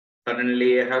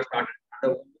suddenly I have started.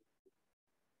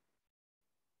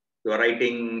 You are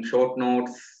writing short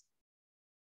notes,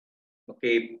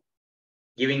 okay,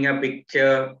 giving a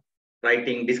picture,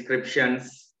 writing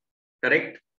descriptions,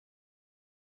 correct?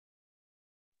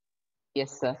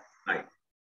 Yes, sir. Right.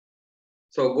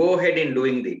 So go ahead in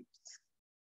doing this.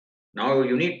 Now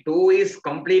unit 2 is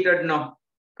completed now,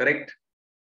 correct?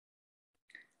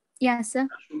 Yes, sir.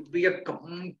 Should be a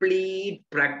complete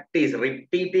practice.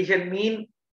 Repetition means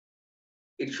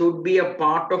it should be a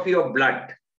part of your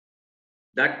blood.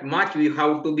 That much we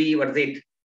have to be, what's it?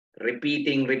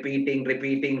 Repeating.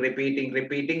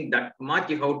 That much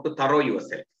you have to thorough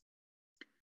yourself.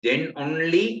 Then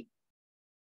only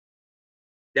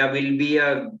there will be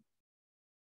a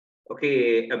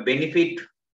benefit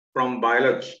from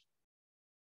biology.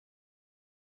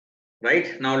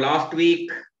 Right? Now last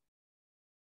week,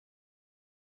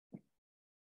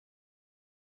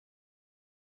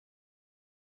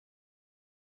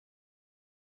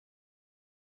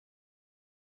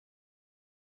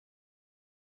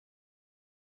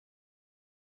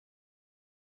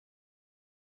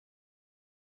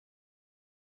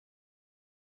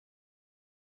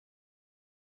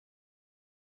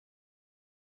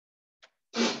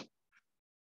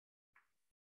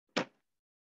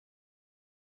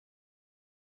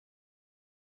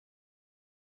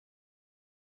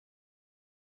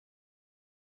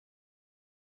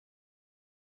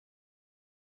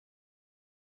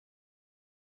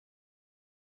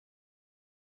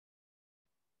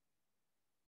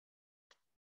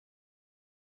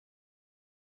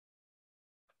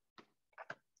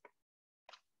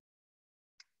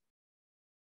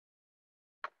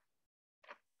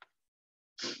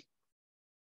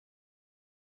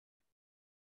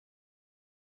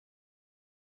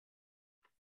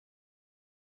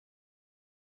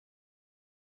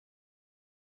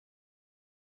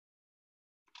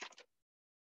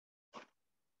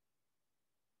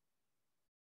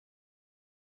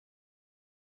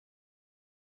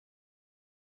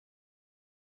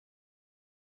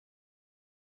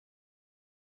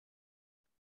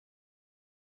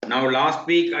 last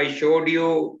week I showed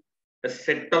you a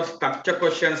set of structure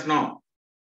questions now.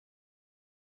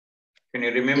 Can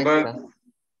you remember?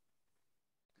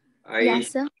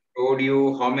 Yes, sir. I showed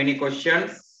you how many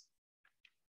questions?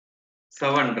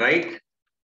 7, right?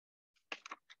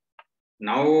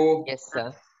 Now Yes,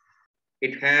 sir.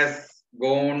 it has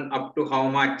gone up to how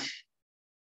much?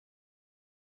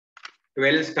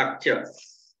 12 structures.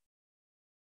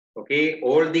 Okay,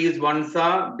 all these ones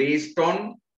are based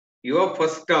on your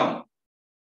first term.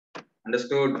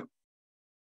 Understood?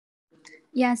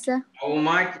 Yes, sir. How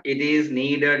much it is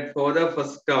needed for the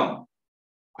first term?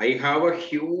 I have a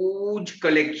huge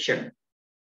collection,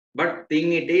 but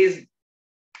thing it is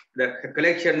the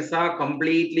collections are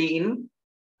completely in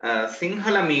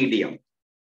Sinhala medium.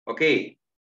 Okay,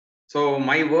 so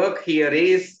my work here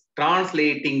is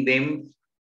translating them.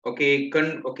 Okay,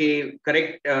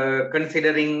 correct,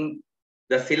 considering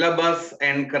the syllabus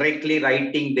and correctly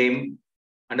writing them.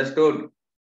 Understood?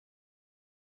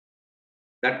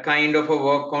 That kind of a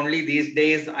work only these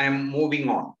days I am moving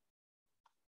on.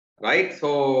 Right?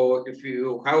 So if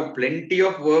you have plenty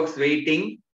of works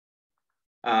waiting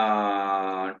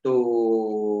to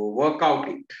work out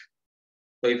it.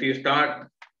 So if you start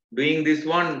doing this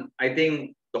one, I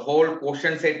think the whole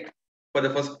question set for the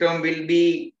first term will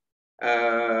be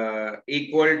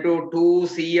equal to 2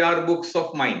 CR books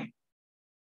of mine.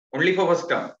 Only for first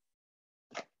term.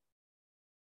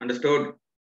 Understood?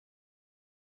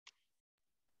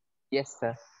 Yes,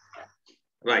 sir.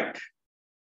 Right.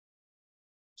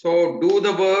 So do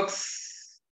the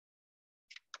works.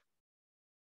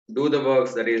 Do the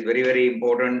works. That is very, very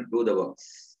important. Do the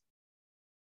works.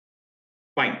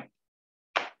 Fine.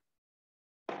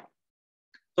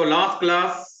 So last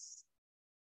class,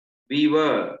 we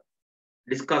were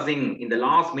discussing in the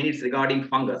last minutes regarding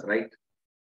fungus, right?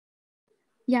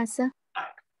 Yes, sir.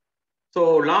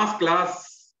 So last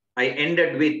class, I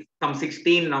ended with some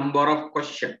 16 number of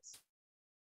questions.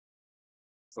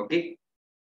 Okay.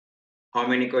 How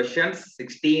many questions?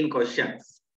 16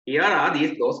 questions. Here are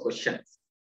those questions.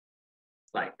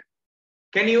 Right.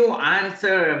 Can you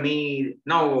answer me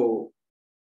now?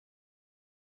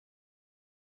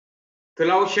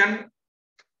 Tulaushan,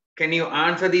 can you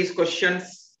answer these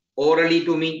questions orally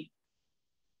to me?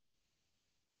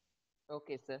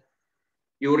 Okay, sir.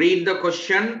 You read the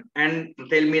question and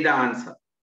tell me the answer.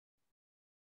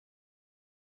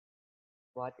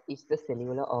 What is the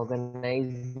cellular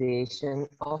organization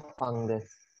of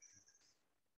fungus?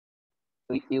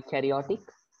 Eukaryotic?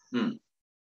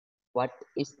 What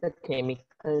is the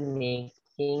chemical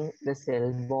making the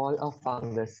cell wall of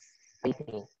fungus?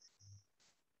 chitin.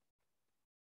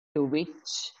 To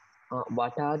which,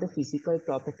 what are the physical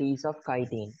properties of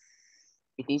chitin?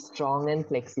 It is strong and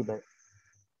flexible.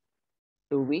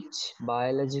 To which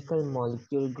biological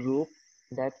molecule group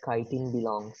that chitin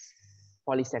belongs?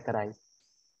 Polysaccharide.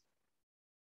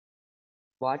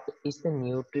 What is the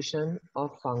nutrition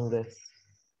of fungus?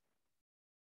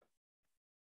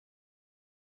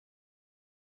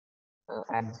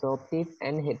 Absorptive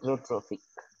and heterotrophic.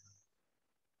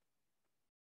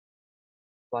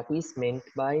 What is meant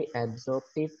by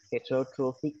absorptive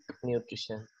heterotrophic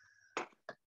nutrition?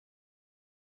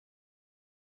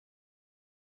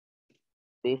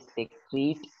 They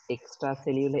secrete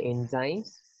extracellular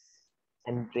enzymes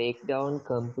and break down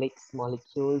complex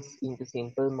molecules into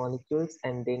simple molecules,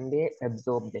 and then they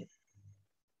absorb them.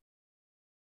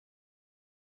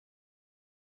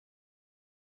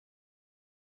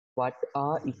 What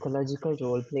are ecological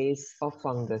role plays of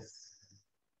fungus?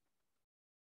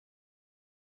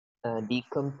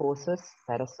 Decomposers,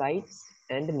 parasites,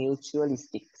 and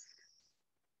mutualistics.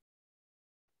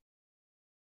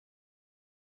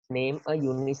 Name a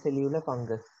unicellular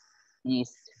fungus.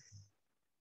 Yeast.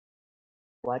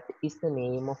 What is the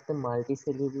name of the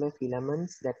multicellular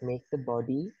filaments that make the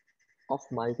body of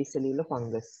multicellular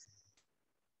fungus?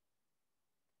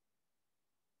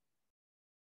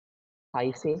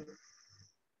 Hyphae.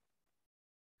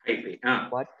 Hyphae.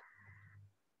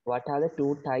 What are the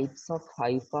two types of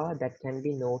hypha that can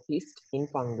be noticed in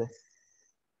fungus?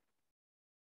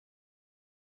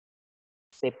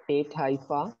 Septate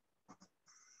hypha,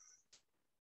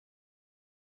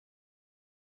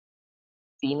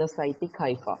 phenocytic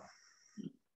hypha.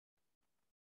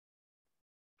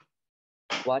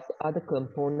 What are the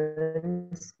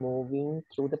components moving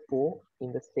through the pore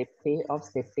in the septae of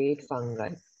septate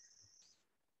fungi?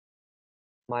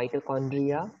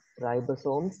 Mitochondria,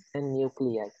 ribosomes, and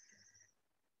nuclei.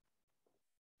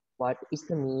 What is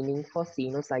the meaning for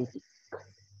phenocytic?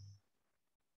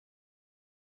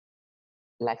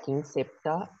 Lacking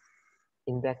septa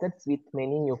in brackets with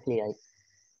many nuclei.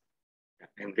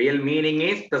 And real meaning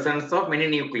is presence of many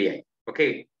nuclei.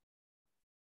 Okay.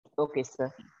 Okay,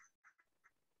 sir.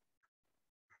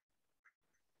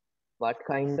 What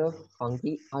kind of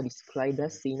fungi are described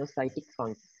as phenocytic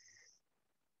fungi?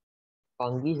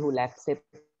 Fungi who lack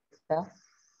septa.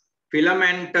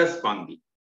 Filamentous fungi.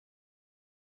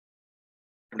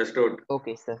 Understood?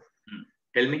 Okay, sir.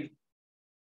 Tell me.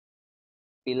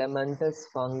 Filamentous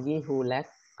fungi who lack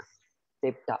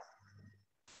septa.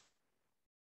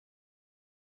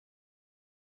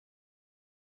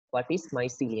 What is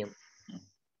mycelium?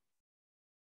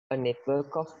 A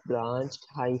network of branched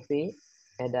hyphae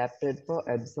adapted for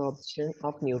absorption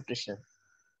of nutrition.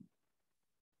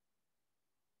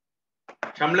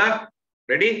 Shamla,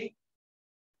 ready?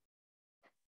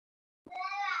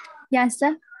 Yes,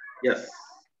 sir. Yes.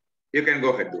 You can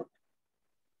go ahead.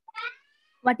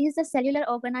 What is the cellular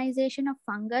organization of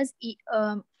fungus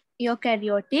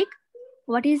eukaryotic?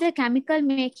 What is the chemical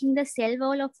making the cell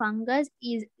wall of fungus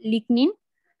is lignin?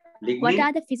 Lignin? What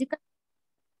are the physical...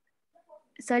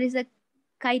 Sorry, the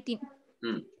chitin.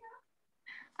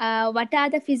 What are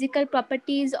the physical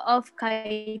properties of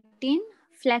chitin?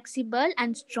 Flexible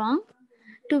and strong.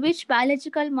 To which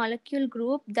biological molecule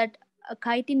group that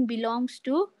chitin belongs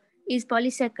to is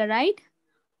polysaccharide?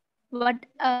 What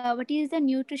is the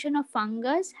nutrition of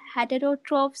fungus?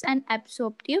 Heterotrophs and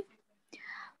absorptive.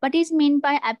 What is meant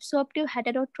by absorptive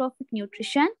heterotrophic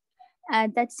nutrition?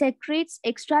 That secretes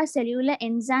extracellular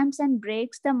enzymes and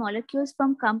breaks the molecules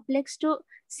from complex to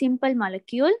simple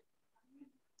molecule.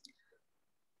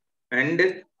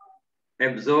 And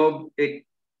absorb it,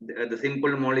 the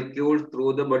simple molecules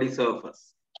through the body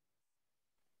surface.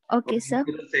 Okay, sir.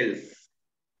 To the cells.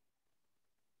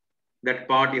 That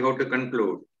part you have to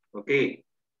conclude. Okay.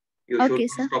 You should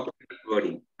stop the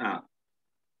wording.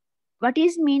 What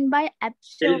is mean by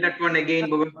absorb? Tell that one again,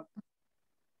 Baba.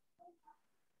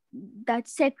 That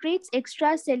secretes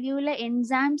extracellular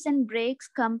enzymes and breaks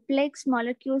complex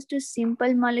molecules to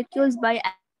simple molecules by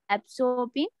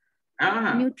absorbing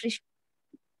nutrition.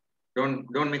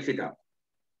 Don't mix it up.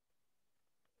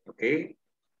 Okay.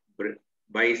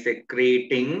 By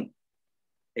secreting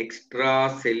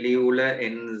extracellular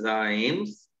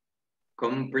enzymes,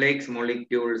 complex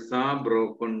molecules are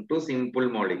broken to simple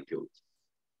molecules.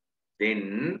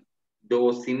 Then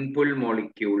those simple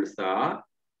molecules are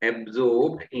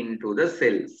absorbed into the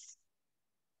cells.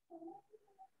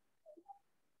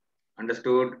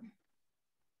 Understood?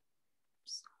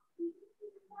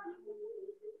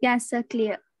 Yes, sir,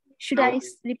 clear. Should now, I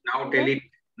repeat?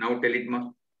 Now tell it, ma.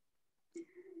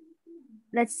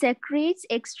 that secretes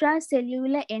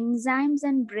extracellular enzymes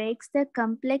and breaks the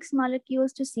complex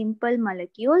molecules to simple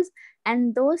molecules,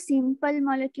 and those simple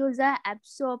molecules are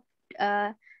absorbed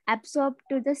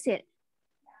to the cell.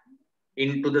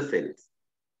 Into the cells.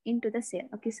 Into the cell.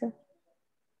 Okay, sir.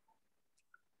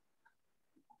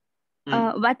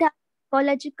 Hmm. What are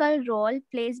ecological role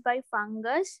plays by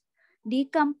fungus?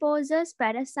 Decomposers,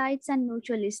 parasites, and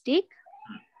mutualistic.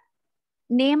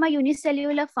 Name a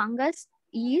unicellular fungus.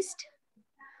 Yeast.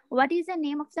 What is the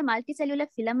name of the multicellular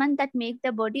filament that make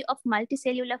the body of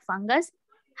multicellular fungus?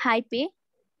 Hyphae.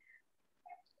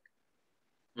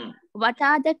 What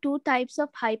are the two types of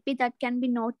hyphae that can be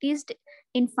noticed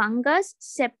in fungus?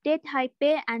 Septate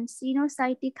hyphae and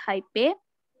cenocytic hyphae.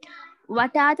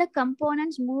 What are the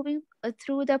components moving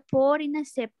through the pore in a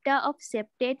septa of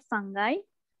septate fungi?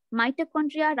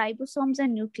 Mitochondria, ribosomes,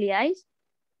 and nuclei.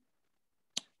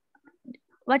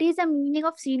 What is the meaning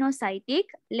of cenocytic?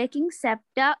 Lacking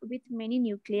septa with many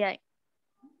nuclei.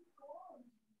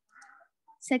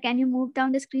 Sir, can you move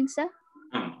down the screen, sir?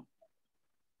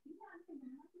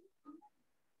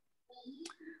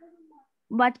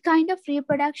 What kind of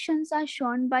reproductions are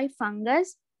shown by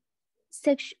fungus?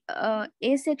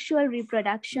 Asexual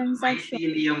reproductions are shown.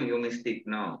 Mycelium, you missed it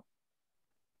now.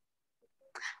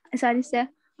 Sorry, sir.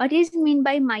 What is meant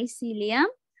by mycelium?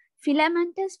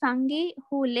 Filamentous fungi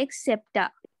who lack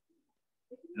septa.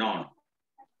 No.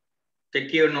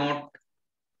 Check your note.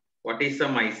 What is a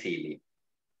mycelium?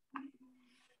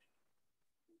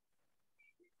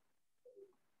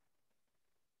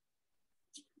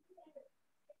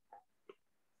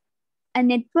 A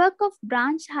network of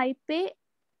branch hyphae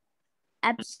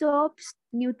absorbs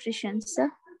nutrition,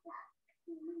 sir.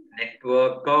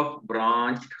 Network of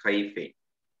branched hyphae.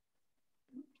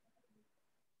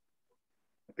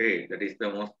 Okay, that is the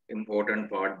most important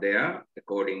part there,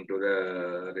 according to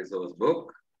the resource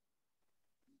book.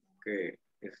 Okay,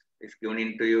 it's given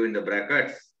into you in the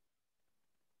brackets.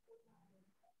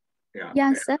 Yeah.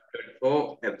 Yes, sir.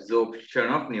 For absorption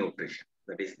of nutrition.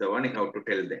 That is the one you have to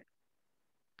tell them.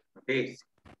 Okay.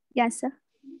 Yes, sir.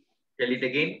 Tell it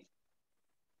again.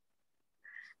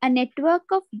 A network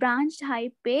of branched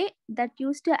hyphae that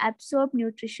used to absorb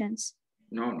nutrition.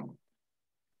 No.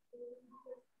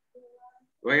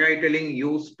 Why are you telling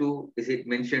used to? Is it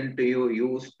mentioned to you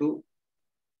used to?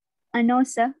 No,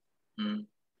 sir. Hmm.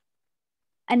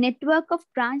 A network of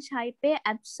branched hyphae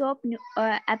absorb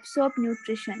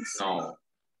nutrition. No.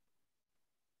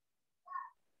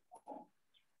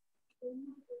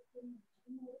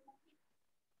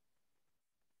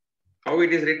 How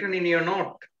it is written in your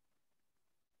note?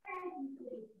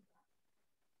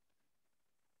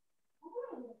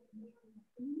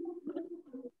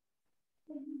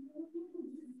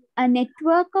 A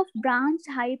network of branched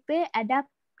hyphae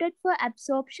adapted for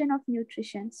absorption of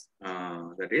nutrition.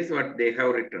 That is what they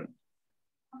have written.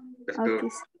 Okay,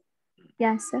 sir.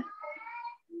 Yes, sir.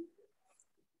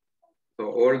 So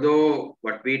although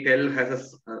what we tell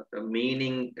has a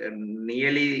meaning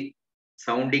nearly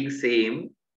sounding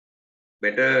same,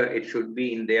 better it should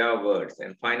be in their words.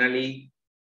 And finally,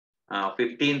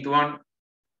 15th one.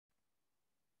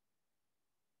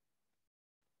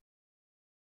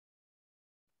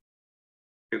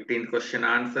 Fifteenth question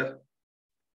answer.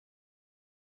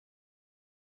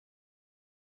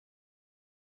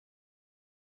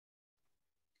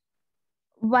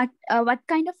 What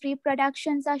kind of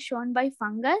reproductions are shown by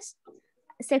fungus?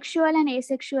 Sexual and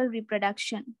asexual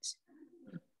reproductions.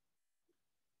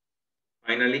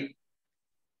 Finally.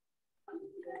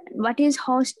 What is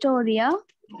haustoria?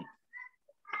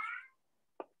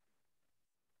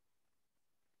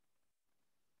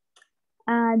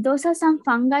 Those are some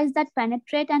fungi that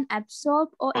penetrate and absorb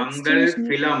or exchange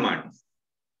filaments.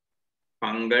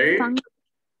 Fungal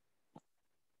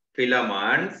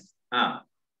filaments.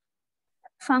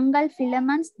 Fungal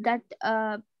filaments that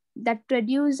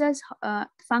produces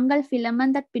fungal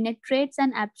filament that penetrates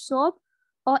and absorb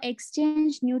or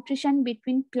exchange nutrition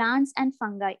between plants and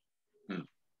fungi.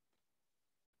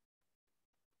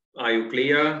 Are you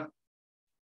clear?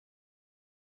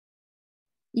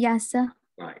 Yes, sir.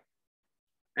 Right.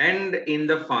 And in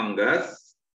the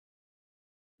fungus,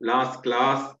 last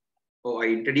class, I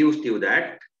introduced you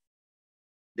that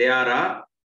there are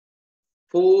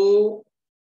 4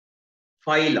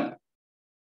 phylum.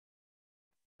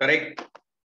 Correct?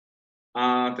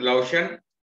 Laushan?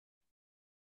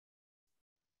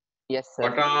 Yes, sir.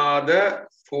 What are the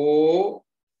 4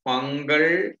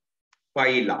 fungal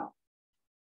phyla?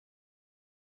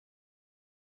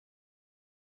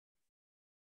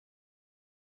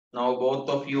 Now both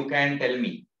of you can tell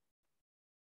me.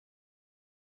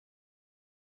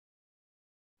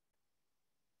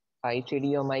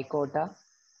 Pytridiomycota,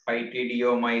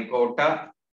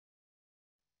 Pytridiomycota,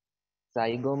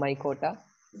 Zygomycota,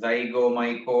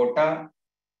 Zygomycota,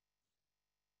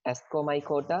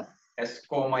 Ascomycota,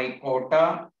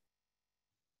 Ascomycota,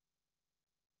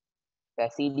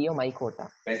 Basidiomycota.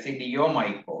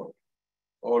 Basidiomycota.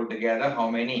 Altogether, how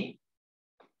many?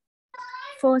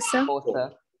 4, sir. 4,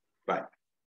 sir. Right.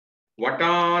 What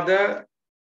are the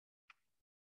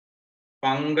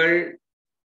fungal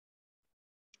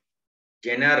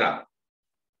genera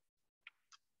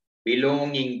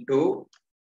belonging to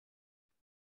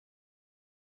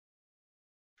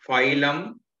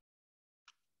phylum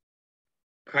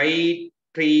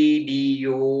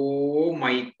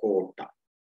Chytridiomycota?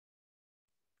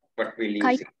 What will you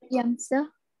say? Chytridium, sir.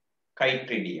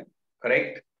 Chytridium,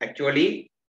 correct?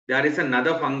 Actually, there is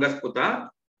another fungus puta,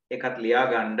 ekat liya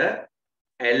ganda,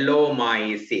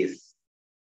 Allomyces.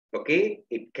 Okay,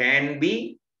 it can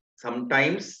be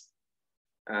sometimes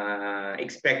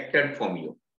expected from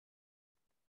you.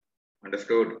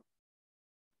 Understood?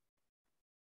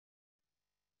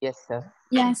 Yes, sir.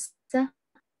 Yes, sir.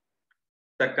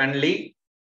 Secondly,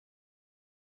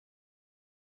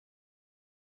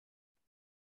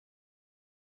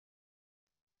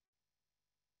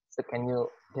 So can you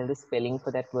tell the spelling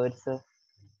for that word, sir?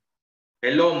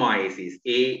 Allomyces,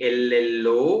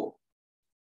 A-L-L-O,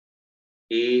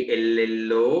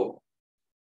 A-L-L-O,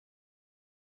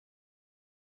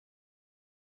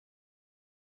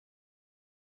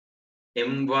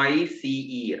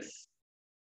 M-Y-C-E-S.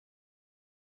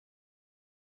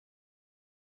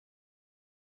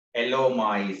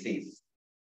 Allomyces.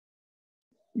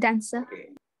 Done, sir. Okay.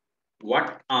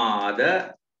 What are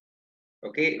the,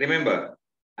 okay, remember,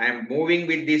 I am moving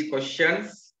with these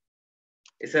questions.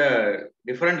 It's a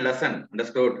different lesson,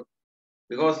 understood?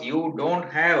 Because you don't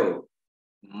have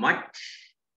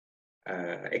much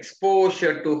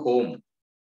exposure to home,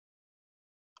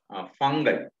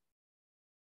 fungal.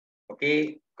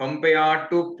 Okay, compared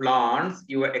to plants,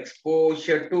 your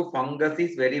exposure to fungus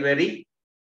is very, very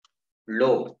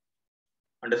low.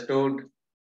 Understood?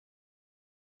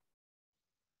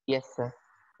 Yes, sir.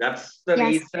 That's the Yes.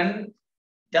 reason,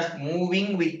 just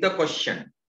moving with the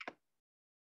question,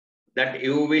 that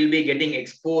you will be getting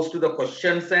exposed to the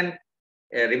questions and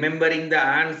remembering the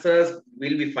answers,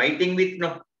 will be fighting with,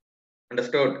 no?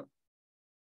 Understood?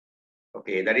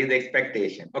 Okay, that is the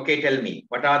expectation. Okay, tell me,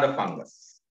 what are the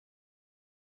fungus?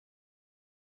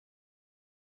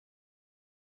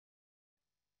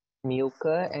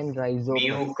 Mucor and Rhizopus.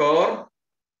 Mucor,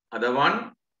 other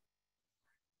one?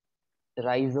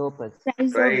 Rhizopus.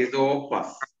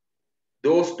 Rhizopus.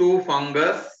 Those two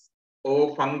fungus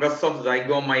or fungus of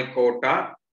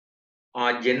Zygomycota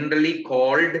are generally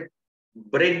called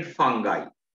bread fungi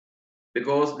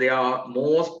because they are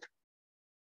most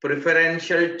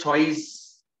preferential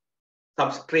choice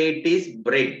substrate is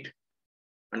bread.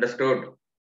 Understood?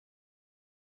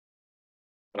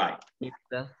 Right. Yes,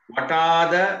 sir. What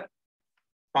are the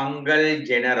fungal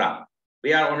genera?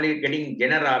 We are only getting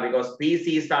genera because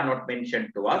species are not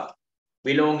mentioned to us,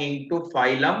 belonging to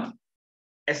phylum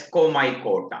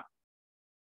Ascomycota.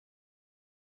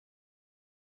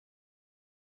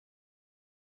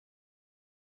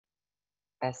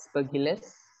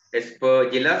 Aspergillus,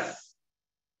 Aspergillus,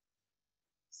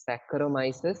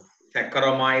 Saccharomyces,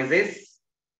 Saccharomyces,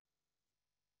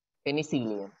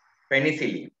 Penicillium.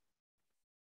 Penicillium.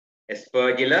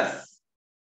 Aspergillus,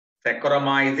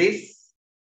 Saccharomyces,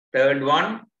 third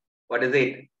one, what is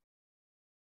it?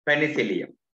 Penicillium.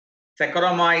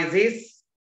 Saccharomyces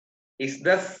is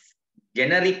the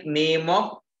generic name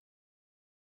of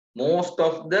most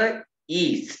of the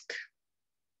yeast.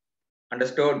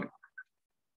 Understood?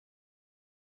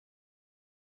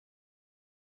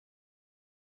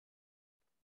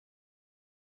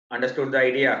 Understood the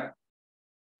idea?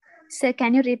 Sir,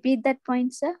 can you repeat that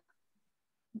point, sir?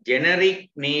 Generic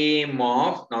name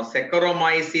of, now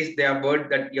Saccharomyces, they are word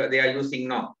that they are using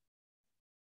now.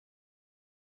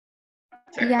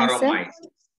 Saccharomyces. Yes,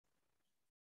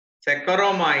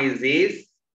 Saccharomyces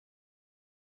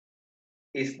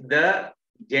is the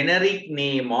generic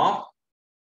name of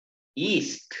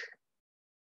yeast.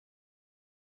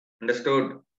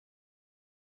 Understood?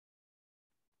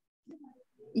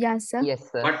 yes, sir. Yes,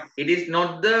 sir. But it is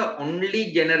not the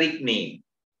only generic name.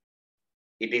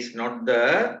 It is not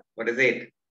the, what is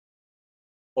it?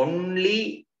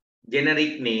 Only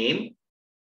generic name.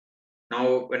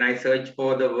 Now, when I search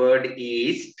for the word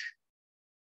yeast,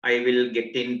 I will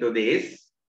get into this.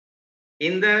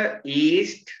 In the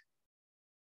yeast,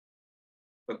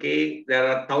 okay, there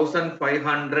are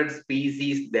 1,500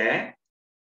 species there,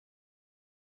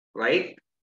 right?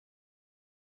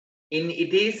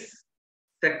 it is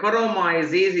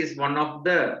Saccharomyces is one of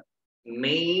the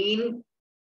main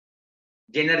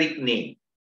generic name.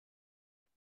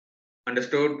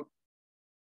 Understood?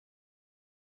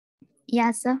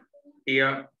 Yes, sir.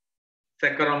 Here,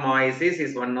 Saccharomyces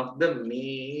is one of the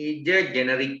major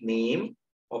generic name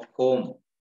of home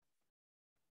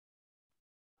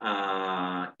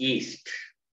yeast.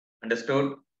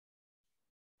 Understood?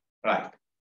 Right.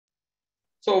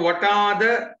 So what are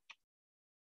the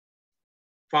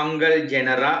fungal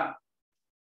genera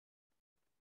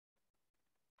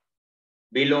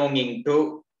belonging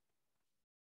to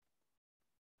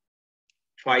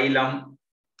phylum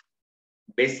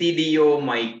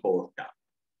Basidiomycota?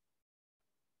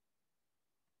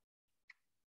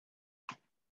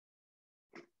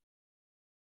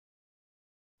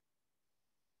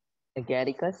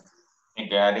 Agaricus,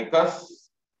 Agaricus,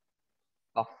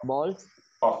 puffballs,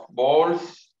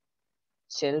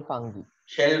 shell fungi.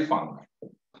 shell fungi.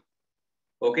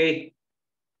 Okay.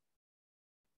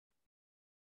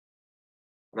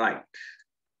 Right.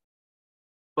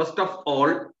 First of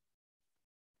all,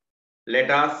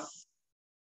 let us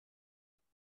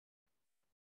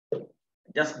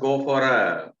just go for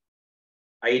a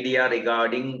idea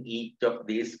regarding each of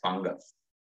these fungus.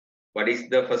 What is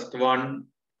the first one?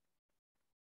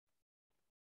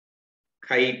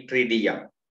 Chytridium.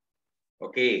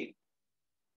 Okay.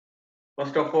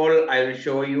 First of all, I will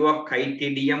show you a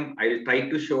Chytridium. I will try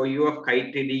to show you a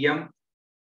Chytridium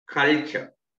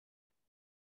culture.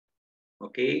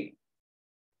 Okay.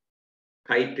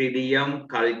 Chytridium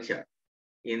culture.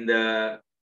 In the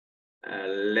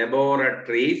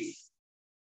laboratories,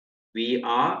 we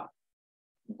are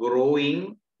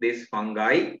growing this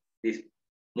fungi.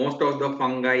 Most of the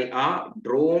fungi are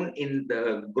grown in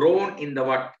the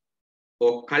what,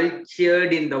 or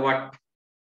cultured in the what?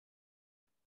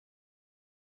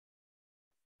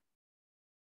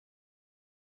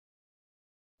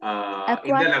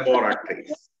 In the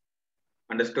laboratories.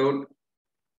 Understood?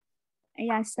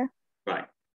 Yes, sir. Right.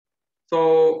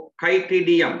 So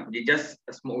Chytridium, just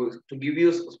small, to give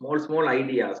you small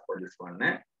ideas for this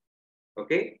one.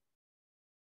 Okay.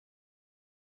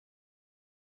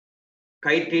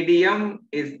 Chytridium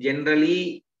is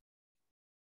generally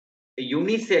a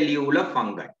unicellular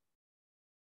fungi.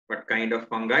 What kind of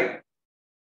fungi?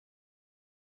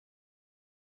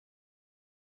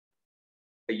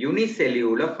 A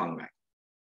unicellular fungi.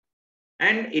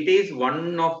 And it is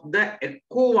one of the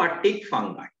aquatic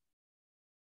fungi.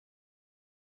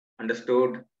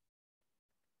 Understood?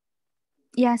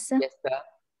 Yes, sir. Yes, sir.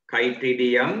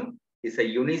 Chytridium is a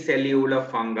unicellular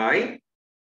fungi.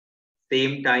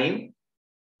 Same time,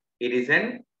 it is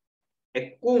an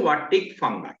aquatic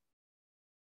fungi.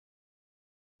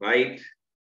 Right?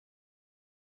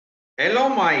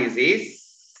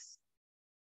 Ellomyces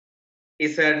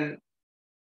is an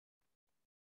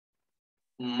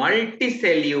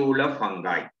multicellular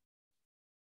fungi,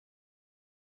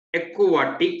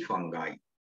 aquatic fungi.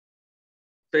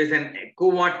 So it's an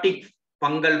aquatic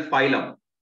fungal phylum.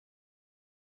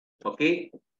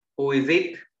 Okay, who is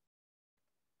it?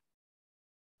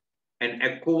 An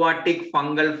aquatic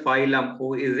fungal phylum.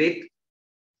 Who is it?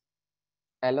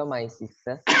 Ellomyces,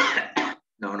 sir.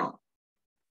 No.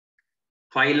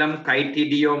 Phylum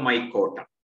Chytridiomycota.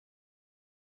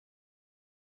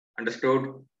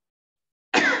 Understood?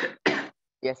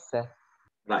 Yes, sir.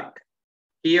 Right.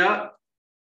 Here,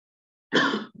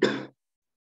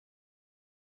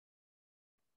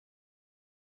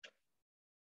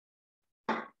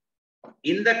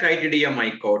 in the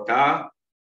Chytridiomycota,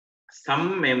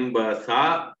 some members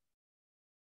are,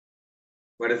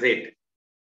 what is it?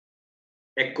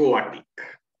 Aquatic.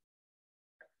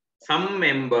 Some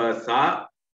members are,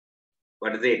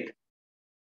 what is it?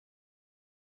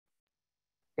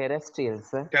 Terrestrial,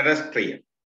 sir. Terrestrial.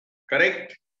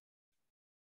 Correct?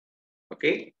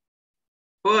 Okay.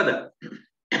 Further,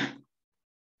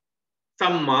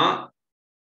 some are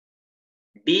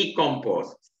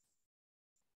decomposed.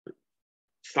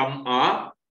 Some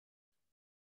are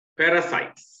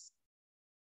parasites.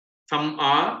 Some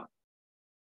are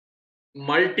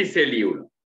multicellular.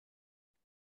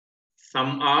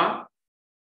 Some are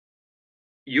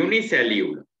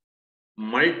unicellular.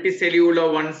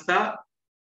 Multicellular ones are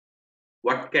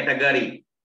what category?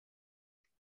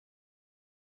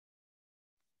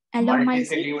 Ellomyces.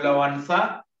 Multicellular ones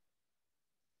are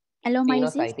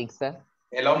Ellomyces. Xenocytic, sir.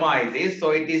 Ellomyces.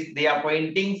 So they are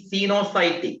pointing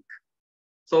xenocytic.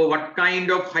 So what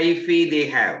kind of hyphae they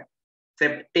have?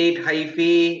 Septate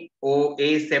hyphae or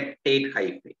aseptate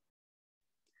hyphae?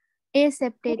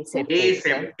 Aseptate, sir.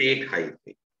 Aseptate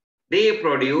hyphae. They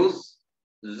produce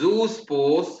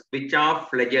zoospores which are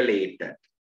flagellated.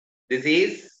 This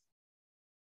is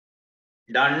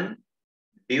done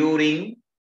during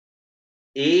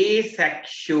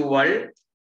asexual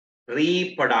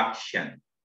reproduction.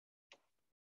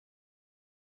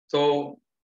 So,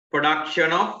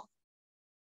 production of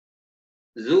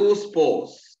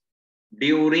zoospores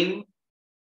during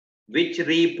which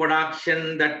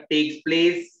reproduction that takes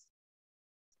place?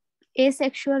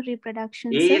 Asexual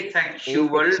reproduction.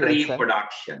 Asexual Asexual,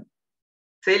 reproduction.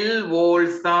 Cell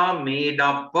walls are made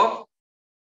up of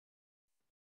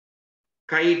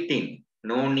chitin.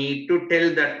 No need to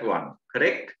tell that one,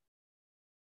 correct?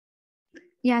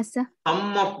 Yes, sir.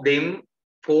 Some of them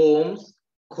forms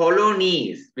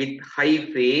colonies with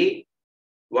hyphae,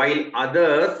 while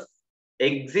others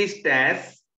exist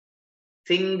as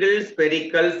single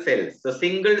spherical cells. So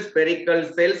single spherical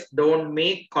cells don't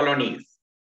make colonies.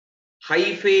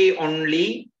 Hyphae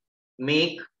only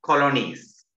make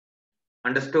colonies.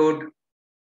 Understood?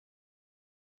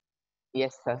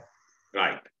 Yes, sir.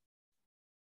 Right.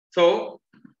 So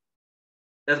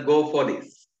let's go for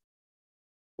this.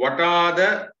 What are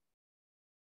the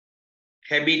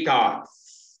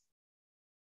habitats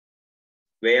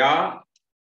where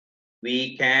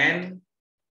we can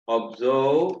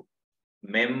observe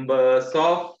members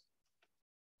of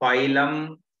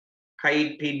phylum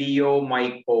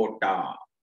Chytridiomycota?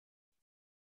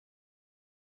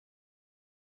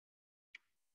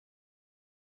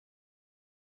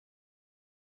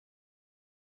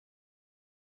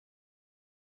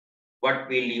 What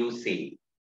will you say?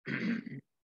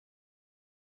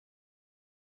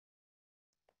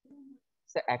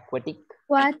 So aquatic,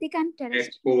 Aquatic and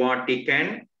terrestrial. Aquatic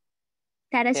and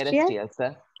Terrestrial.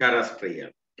 sir.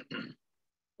 terrestrial.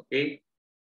 Okay.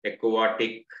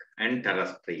 Aquatic and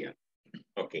terrestrial.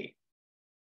 Okay.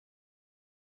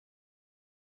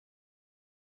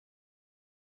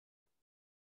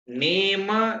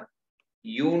 Name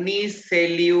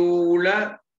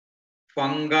unicellular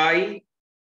fungi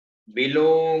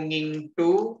belonging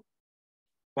to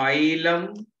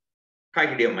phylum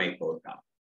Chytridiomycota.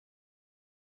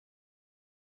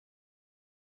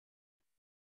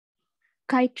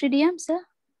 Chytridium, sir.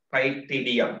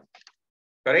 Chytridium.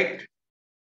 Correct?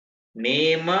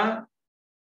 Name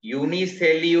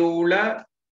unicellular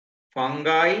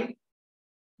fungi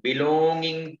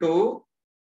belonging to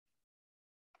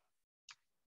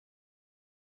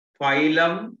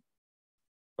phylum.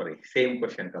 Sorry, same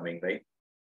question coming, right?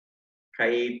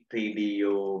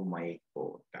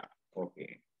 Chytridiomycota.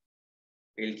 Okay.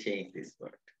 We'll change this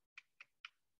word.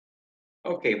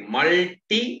 Okay,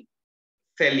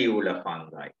 multicellular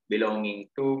fungi belonging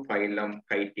to phylum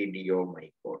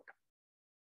Chytridiomycota.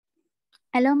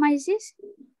 Allomyces.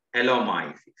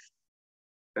 Allomyces.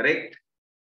 Correct?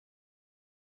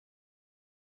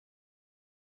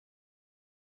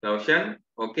 Roshan?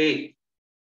 Okay.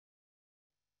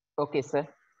 Okay, sir.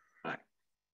 Right.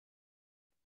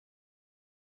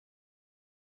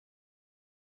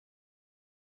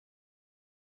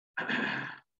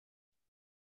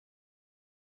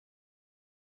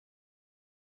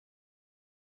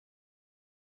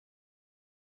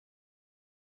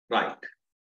 Right.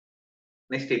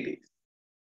 Next it is.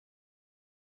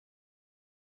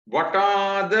 What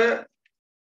are the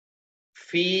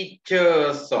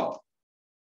features of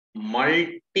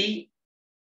multicellular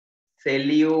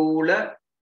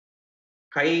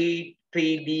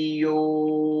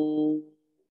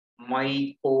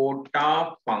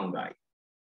Chytridiomycota fungi?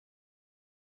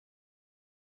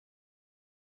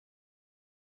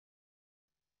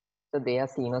 So they are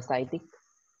xenocytic.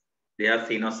 They are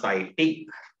xenocytic.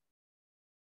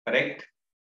 Correct?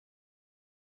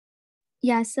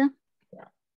 Yes, sir.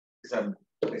 It's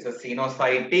a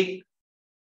xenocytic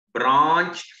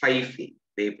branched hyphae.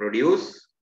 They produce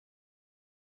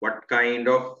what kind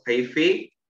of hyphae?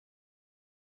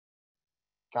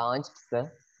 Branched,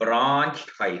 sir. Branched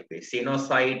hyphae.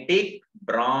 Xenocytic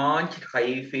branched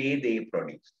hyphae they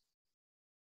produce.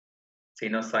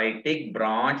 Xenocytic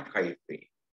branched hyphae.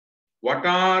 What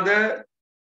are the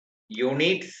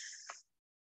units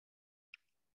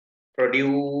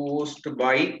produced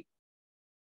by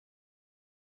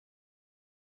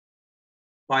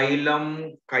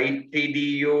phylum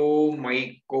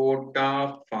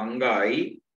Chytridiomycota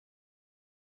fungi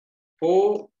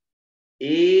for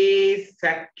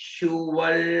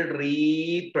asexual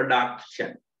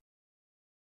reproduction?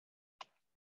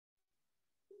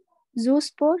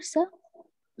 Zoospore, sir.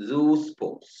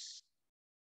 Zoospores.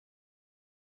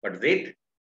 What is it?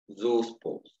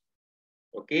 Zoospores.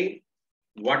 Okay.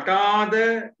 What are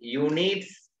the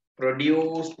units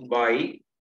produced by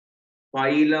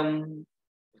phylum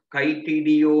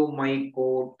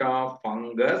Chytidiomycota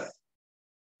fungus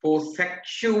for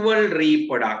sexual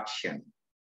reproduction.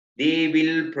 They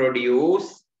will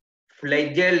produce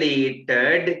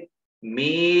flagellated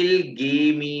male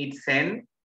gametes and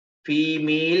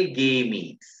female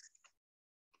gametes.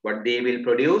 What they will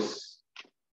produce?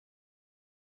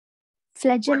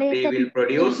 Flagellated. What they will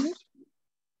produce?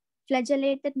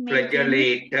 Flagellated male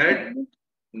Flagellated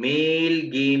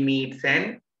male gametes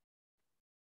and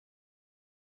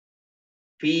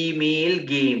female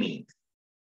gametes.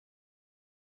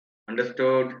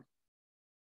 Understood?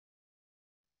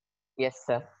 Yes,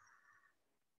 sir.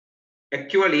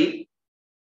 Actually,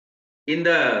 in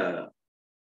the,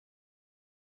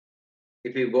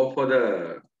 if you go for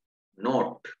the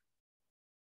note,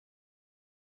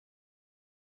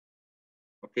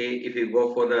 okay, if you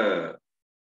go for the,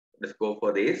 let's go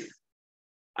for this.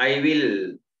 I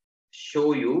will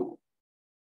show you.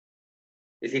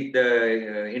 Is it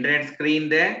the internet screen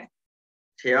there?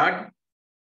 Shared?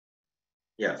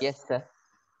 Yes. Yes, sir.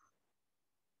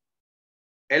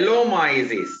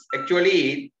 Ellomyces.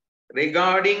 Actually,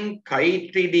 regarding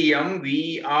Chytridium,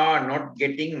 we are not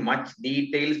getting much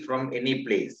details from any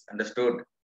place. Understood?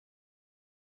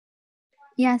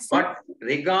 Yes, sir. But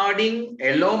regarding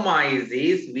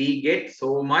Ellomyces, we get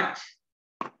so much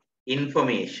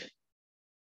information.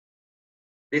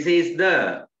 This is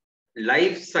the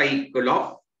life cycle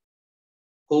of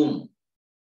whom?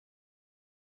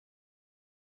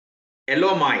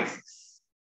 Ellomyces.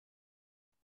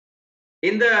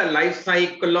 In the life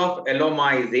cycle of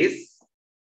Ellomyces,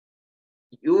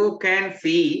 you can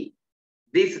see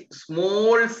this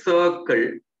small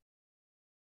circle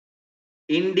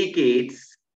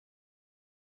indicates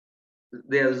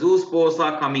the zoospores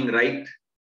are coming, right?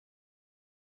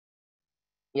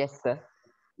 Yes, sir.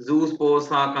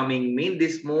 Zoospores are coming mean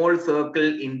this small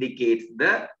circle indicates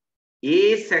the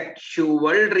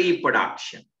asexual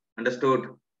reproduction. Understood?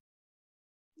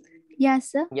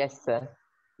 Yes, sir. Yes, sir.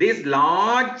 This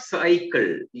large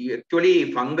cycle,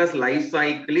 actually fungus life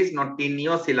cycle is not in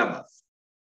your syllabus,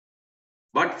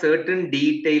 but certain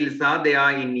details are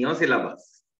there in your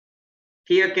syllabus.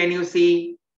 Here can you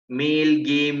see male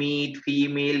gamete,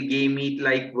 female gamete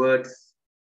like words?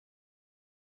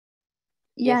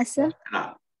 Yes, sir.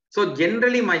 So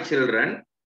generally my children,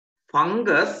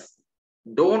 fungus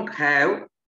don't have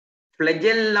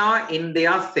flagella in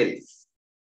their cells.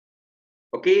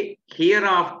 Okay,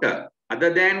 hereafter,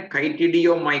 other than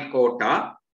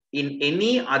Chytidiomycota, in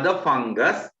any other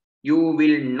fungus, you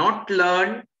will not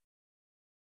learn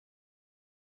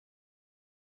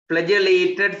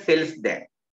flagellated cells there.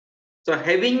 So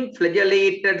having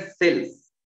flagellated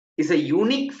cells is a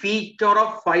unique feature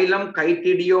of phylum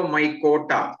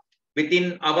Chytidiomycota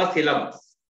within our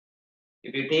syllabus.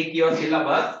 If you take your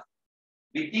syllabus,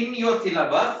 within your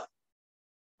syllabus,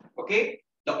 okay,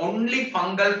 the only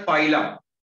fungal phylum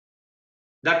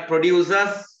that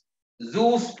produces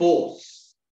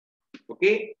zoospores.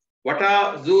 Okay, what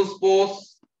are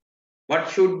zoospores? What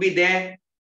should be there?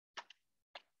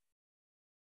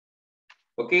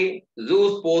 Okay,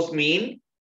 zoospores mean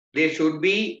they should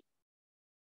be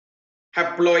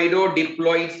haploid or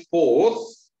diploid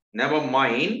spores. Never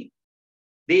mind.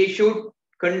 They should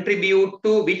contribute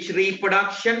to which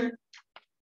reproduction?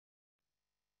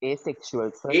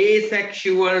 Asexual, sir.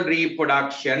 Asexual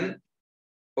reproduction.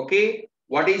 Okay,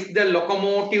 what is the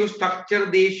locomotive structure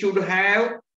they should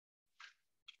have?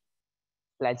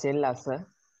 Flagella, sir.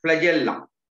 Flagella.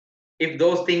 If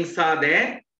those things are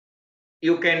there,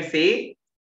 you can say.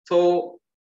 So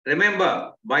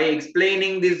remember, by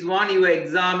explaining this one, your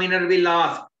examiner will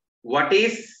ask, what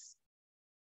is,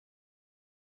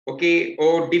 okay,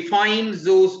 or define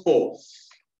zoospores.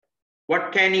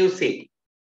 What can you say?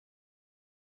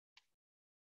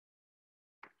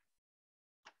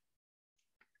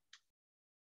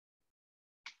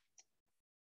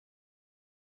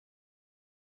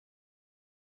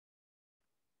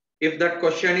 If that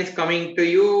question is coming to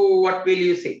you, what will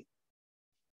you say?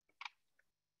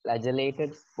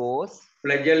 Flagellated spores.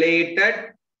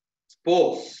 Flagellated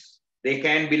spores. They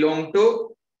can belong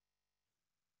to,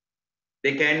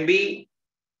 they can be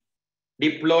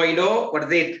diploid or what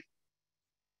is it?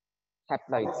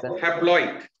 Haploid, sir.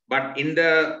 Haploid. But in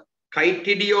the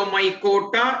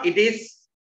Chytidiomycota, it is,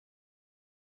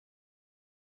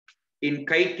 in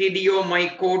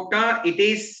Chytidiomycota, it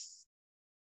is,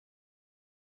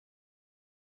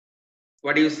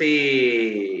 what do you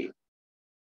say?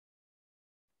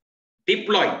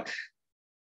 Diploid.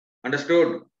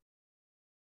 Understood?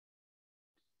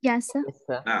 Yes, sir. Yes,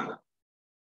 sir.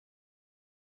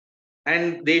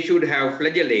 And they should have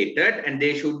flagellated and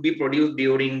they should be produced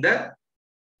during the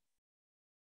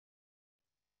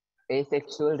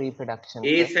Asexual reproduction. Sir.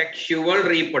 Asexual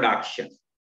reproduction.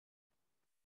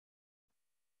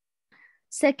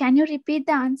 Sir, can you repeat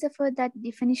the answer for that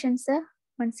definition, sir?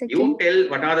 Once again. You tell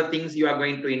what are the things you are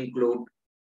going to include.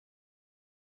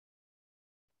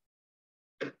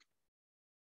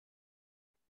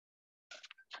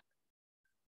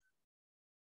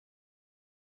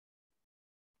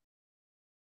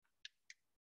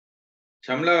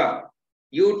 Shamla,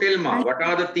 you tell ma, what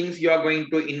are the things you are going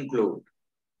to include?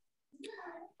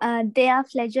 They are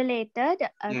flagellated.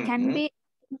 Can be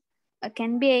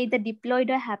either diploid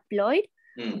or haploid,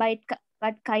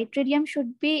 but chytridium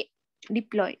should be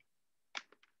diploid.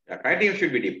 The chytridium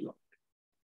should be diploid.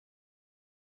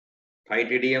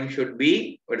 Chytridium should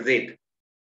be, what is it?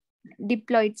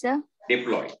 Diploid, sir.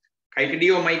 Diploid.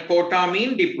 Chytridiomycota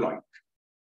mean diploid.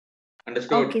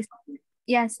 Understood? Okay.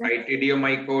 Yes, sir.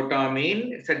 Chytridiomycota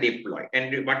mean it's a diploid.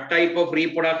 And what type of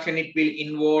reproduction it will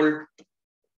involve?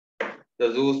 The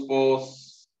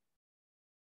zoospores.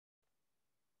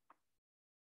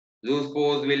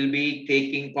 Zoospores will be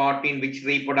taking part in which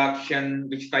reproduction,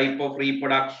 which type of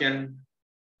reproduction?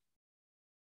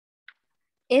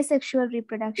 Asexual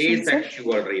reproduction.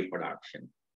 Asexual sir. reproduction.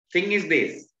 Thing is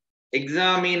this,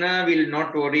 examiner will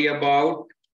not worry about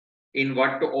in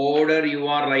what order you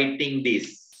are writing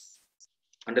this.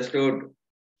 Understood?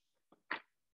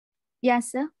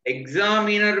 Yes, sir.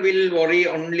 Examiner will worry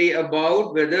only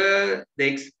about whether the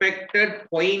expected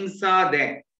points are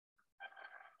there.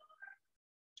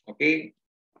 Okay.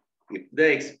 If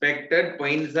the expected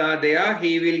points are there,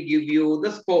 he will give you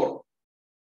the score.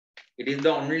 It is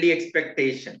the only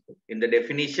expectation. In the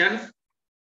definitions,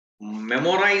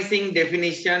 memorizing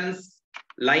definitions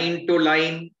line to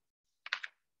line,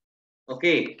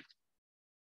 okay,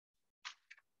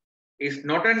 is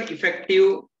not an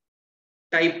effective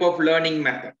type of learning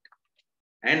method.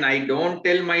 And I don't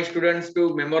tell my students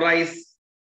to memorize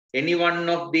any one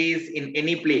of these in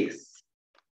any place.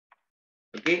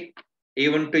 Okay,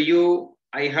 even to you,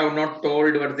 I have not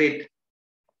told what it.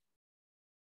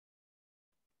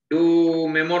 Do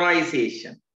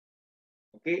memorization.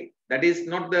 Okay, that is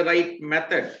not the right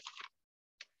method.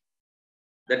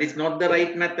 That is not the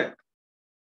right method.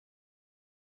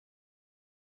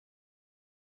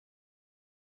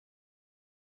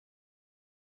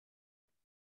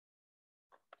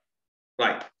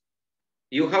 Right.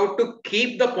 You have to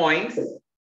keep the points,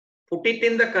 put it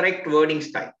in the correct wording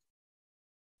style.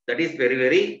 That is very,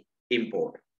 very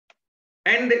important.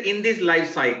 And in this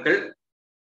life cycle,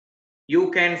 you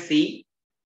can see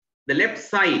the left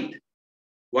side.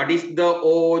 What is the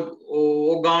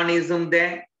organism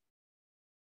there?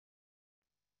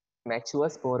 Mature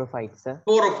sporophyte, sir.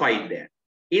 Sporophyte there.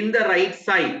 In the right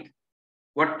side,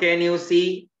 what can you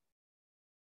see?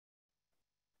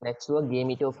 Mature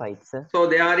gametophyte, sir. So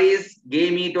there is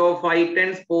gametophyte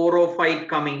and sporophyte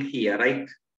coming here, right?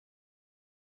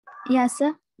 Yes,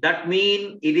 sir. That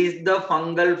means it is the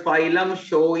fungal phylum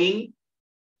showing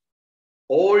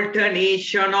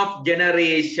alternation of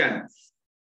generations.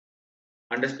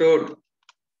 Understood?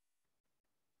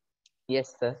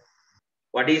 Yes, sir.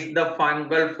 What is the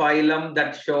fungal phylum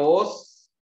that shows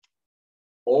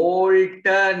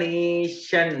alternation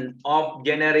of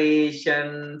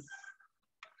generations?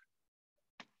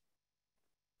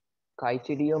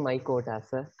 Chytridiomycota,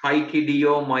 sir.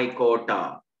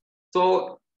 Chytridiomycota.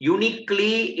 So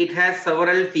uniquely, it has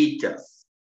several features.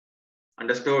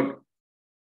 Understood?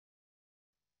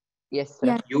 Yes, sir.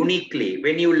 Yes. Uniquely.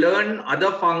 When you learn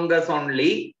other fungus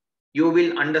only, you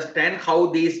will understand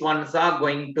how these ones are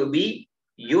going to be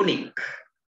unique.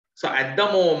 So at the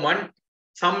moment,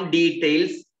 some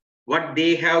details, what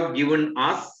they have given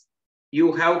us,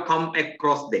 you have come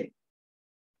across them.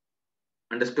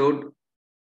 Understood?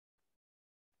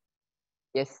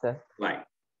 Yes, sir. Right.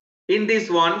 In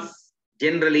these ones,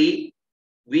 generally,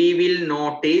 we will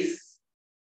notice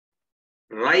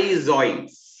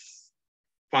rhizoids.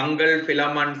 Fungal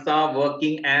filaments are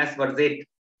working as, what is it?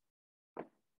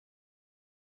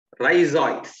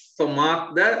 Rhizoids. So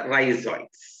mark the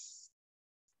rhizoids.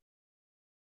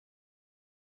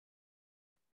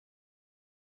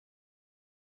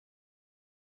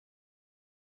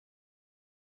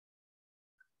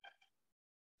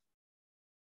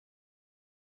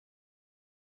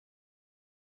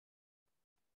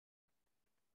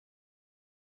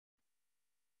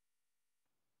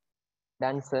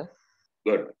 Done, sir.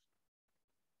 Good.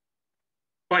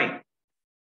 Fine.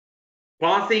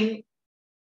 Passing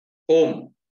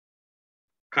home.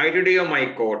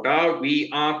 Chytridiomycota, we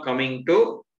are coming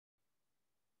to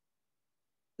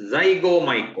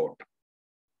zygomycota.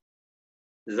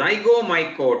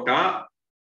 Zygomycota,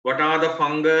 what are the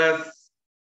fungus?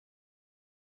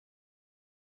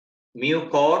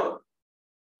 Mucor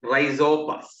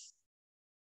rhizopus.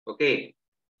 Okay,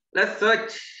 let's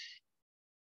search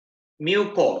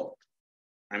Mucor.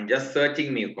 I'm just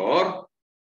searching Mucor.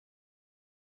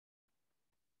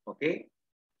 Okay,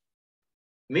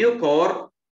 Mucor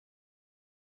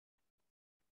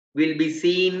will be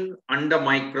seen under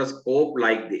microscope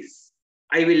like this.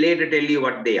 I will later tell you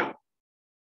what they are.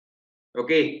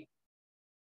 Okay.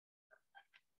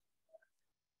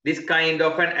 This kind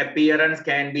of an appearance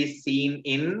can be seen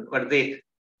in, what is it?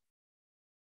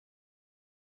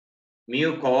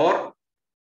 Mucor.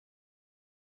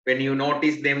 When you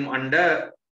notice them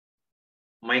under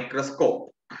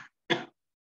microscope.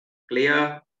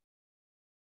 Clear?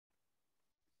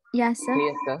 Yes, sir.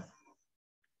 Clear, sir.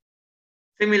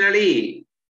 Similarly,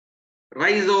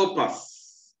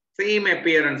 rhizopus, same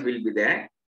appearance will be there,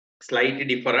 slightly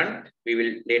different. We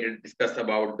will later discuss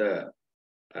about the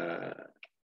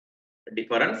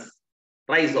difference.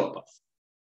 Rhizopus.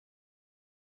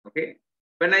 Okay.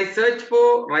 When I search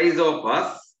for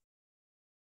rhizopus,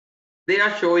 they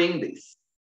are showing this.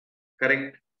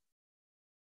 Correct?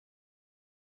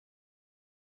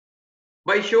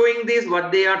 By showing this,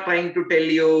 what they are trying to tell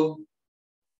you?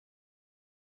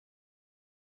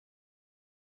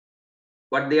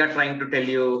 What they are trying to tell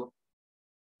you?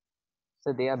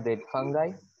 So they are bread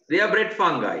fungi. They are bread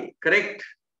fungi, correct?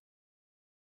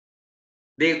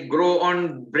 They grow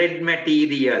on bread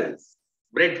materials,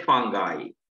 bread fungi.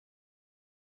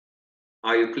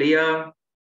 Are you clear?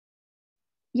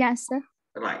 Yes, sir.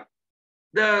 Right.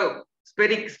 The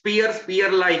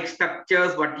spear-like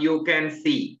structures, what you can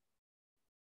see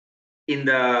in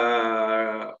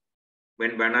the,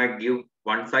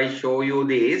 once I show you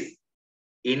this,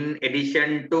 in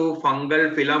addition to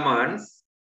fungal filaments,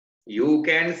 you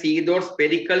can see those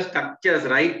spherical structures,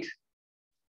 right?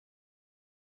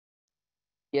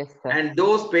 Yes, sir. And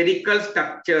those spherical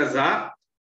structures are,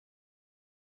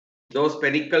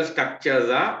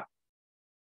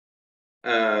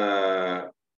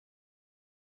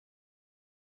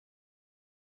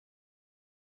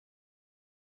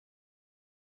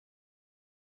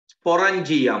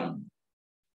 sporangium.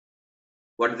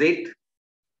 What is it?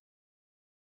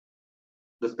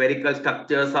 The spherical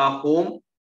structures are whom?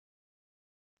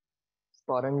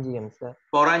 Sporangium, sir.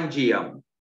 Sporangium.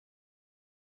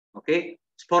 Okay.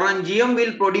 Sporangium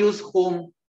will produce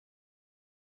whom?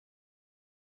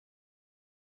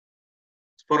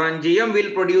 Sporangium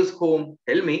will produce whom?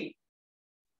 Tell me.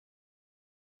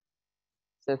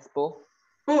 Sir, spore.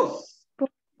 Spores.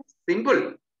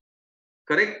 Simple.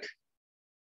 Correct.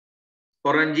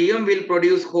 Sporangium will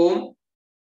produce whom?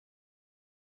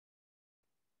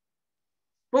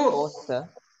 Spores, Spores. sir.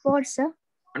 Spores, sir.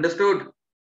 Understood?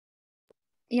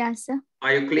 Yes, sir.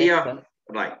 Are you clear? Yes, sir.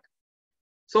 Right.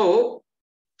 So,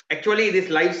 actually, this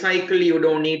life cycle you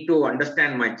don't need to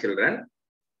understand, my children,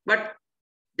 but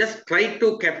just try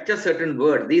to capture certain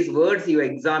words. These words your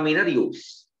examiner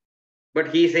use.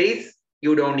 But he says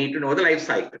you don't need to know the life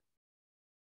cycle.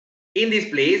 In this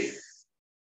place,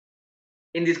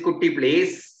 in this Kutti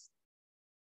place,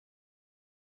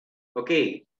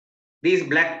 okay, these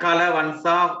black color ones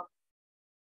are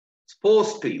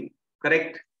spores to you,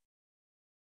 correct?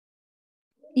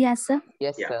 Yes, sir.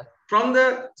 Yes, Yeah. sir. From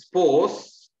the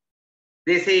spores,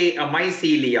 they say a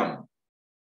mycelium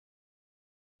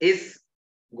is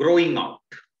growing out,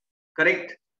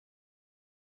 correct?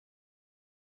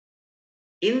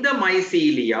 In the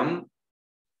mycelium,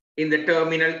 in the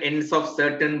terminal ends of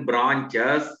certain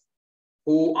branches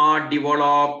who are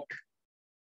developed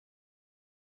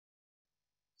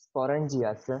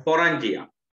Sporangia, sir. sporangia.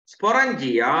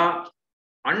 Sporangia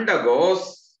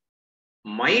undergoes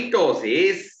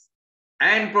mitosis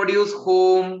and produce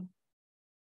whom?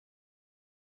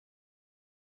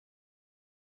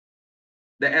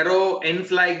 The arrow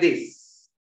ends like this.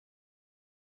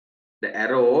 The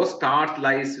arrow starts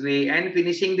like this way and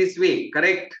finishing this way,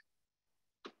 correct?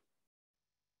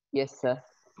 Yes, sir.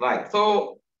 Right.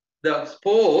 So the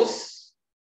spores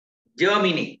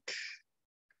germinate,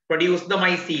 produce the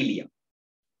mycelium.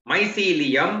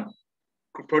 Mycelium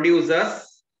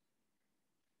produces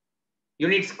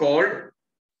units called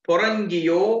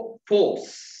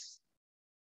sporangiophores.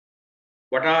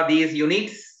 What are these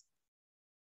units?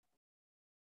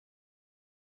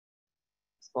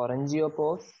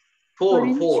 Sporangiopores. Four,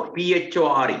 Sporangio-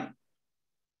 P-H-O-R-E.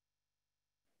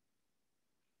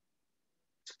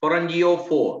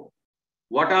 Sporangiophore.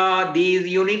 What are these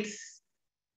units?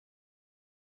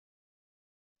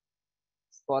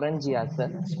 Sporangia, sir.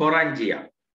 Sporangia.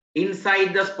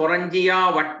 Inside the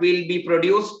sporangia, what will be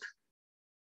produced?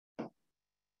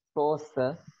 Spores,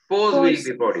 sir. Spores will Spores.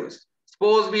 be produced.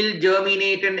 Spores will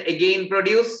germinate and again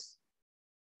produce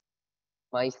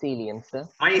Mycelium, sir.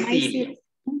 Mycelium.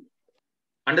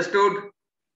 Understood?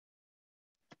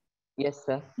 Yes,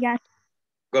 sir. Yeah.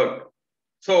 Good.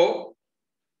 So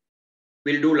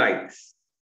we'll do like this.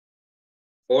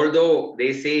 Although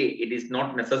they say it is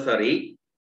not necessary,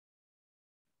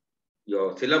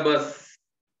 your syllabus,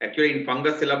 actually in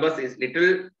fungus syllabus is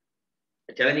little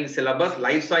challenging syllabus.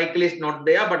 Life cycle is not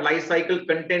there, but life cycle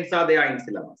contents are there in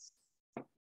syllabus.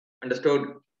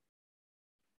 Understood?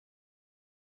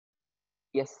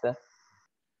 Yes, sir.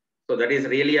 So that is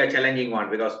really a challenging one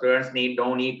because students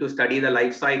don't need to study the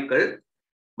life cycle,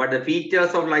 but the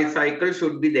features of life cycle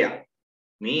should be there.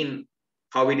 Mean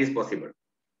how it is possible.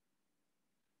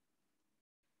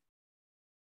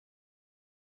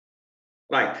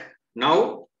 Right.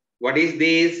 Now, what is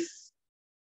this?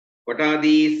 What are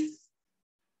these?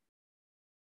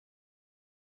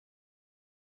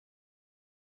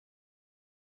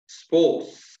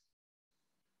 Spores.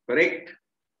 Correct?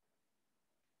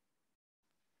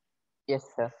 Yes,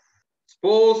 sir.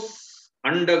 Spores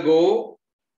undergo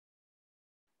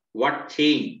what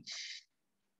change?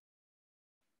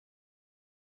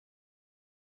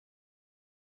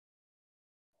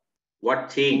 What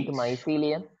change? Into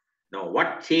mycelium. No,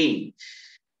 what change?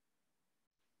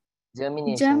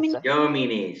 Germination, sir.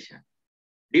 Germination.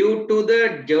 Due to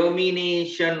the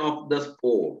germination of the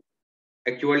spore,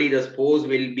 actually the spores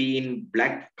will be in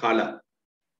black color.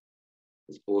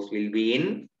 The spores will be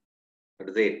in, what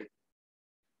is it?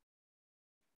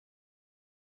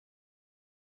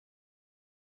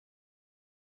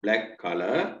 Black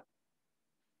color.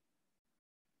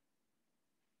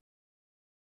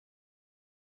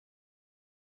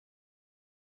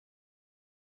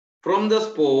 From the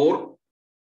spore,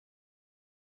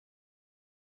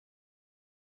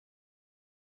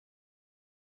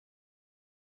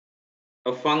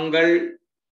 a fungal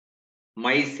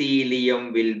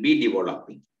mycelium will be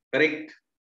developing. Correct?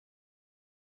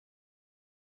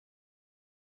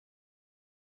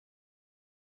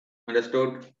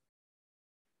 Understood?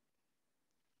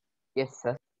 Yes,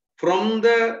 sir. From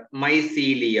the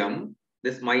mycelium,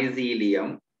 this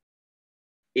mycelium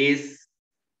is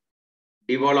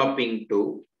developing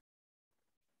to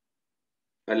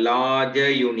a larger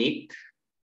unit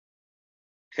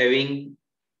having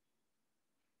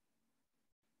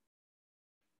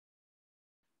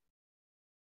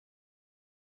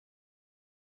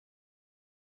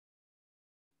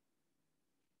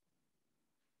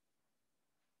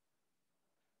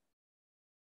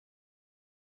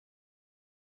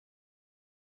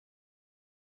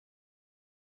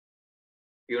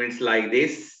units like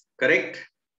this, correct?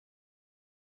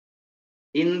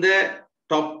 In the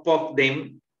top of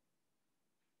them,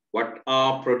 what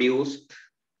are produced?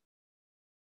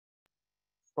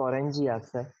 Sporangia,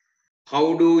 sir.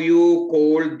 How do you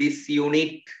call this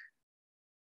unit?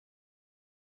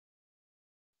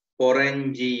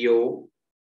 Sporangio.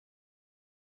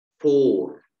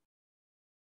 4.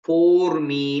 4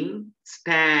 mean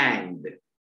stand.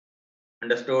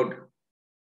 Understood?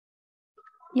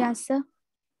 Yes, sir.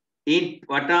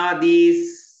 What are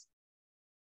these?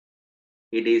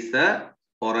 It is a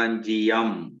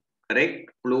sporangium.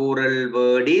 Correct? Plural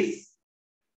word is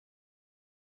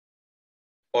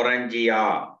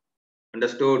sporangia.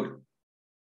 Understood?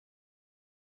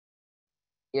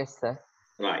 Yes, sir.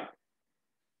 Right.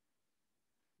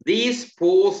 These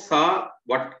spores are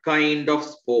what kind of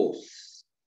spores?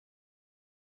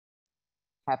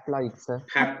 Haploid, sir.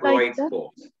 Haploid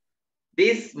spores.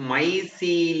 This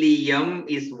mycelium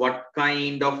is what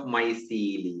kind of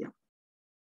mycelium?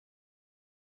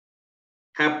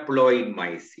 Haploid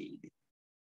mycelium.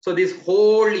 So this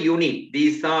whole unit,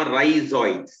 these are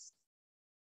rhizoids.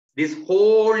 This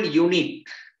whole unit,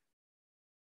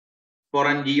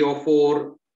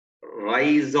 sporangiophore,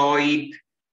 rhizoid,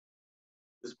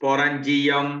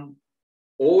 sporangium,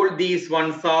 all these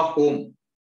ones are whom?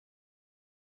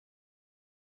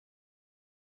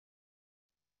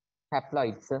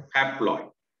 Haploid, sir. Haploid.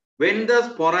 When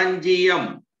the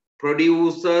sporangium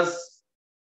produces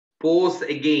spores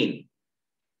again,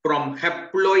 from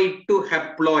haploid to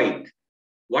haploid,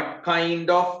 what kind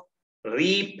of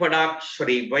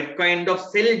reproduction, what kind of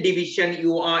cell division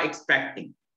you are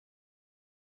expecting?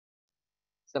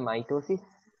 So mitosis.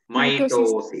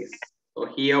 Mitosis. So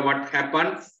here what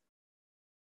happens?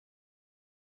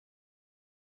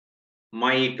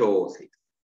 Mitosis.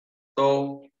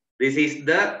 So this is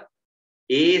the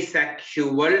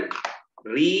asexual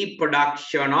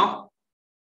reproduction of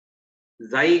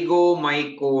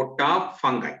Zygomycota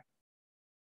fungi.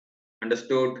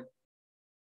 Understood?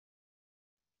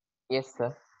 Yes,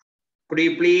 sir. Could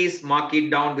you please mark it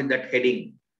down with that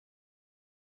heading?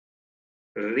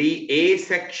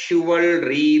 asexual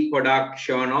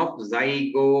reproduction of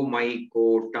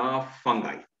Zygomycota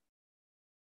fungi.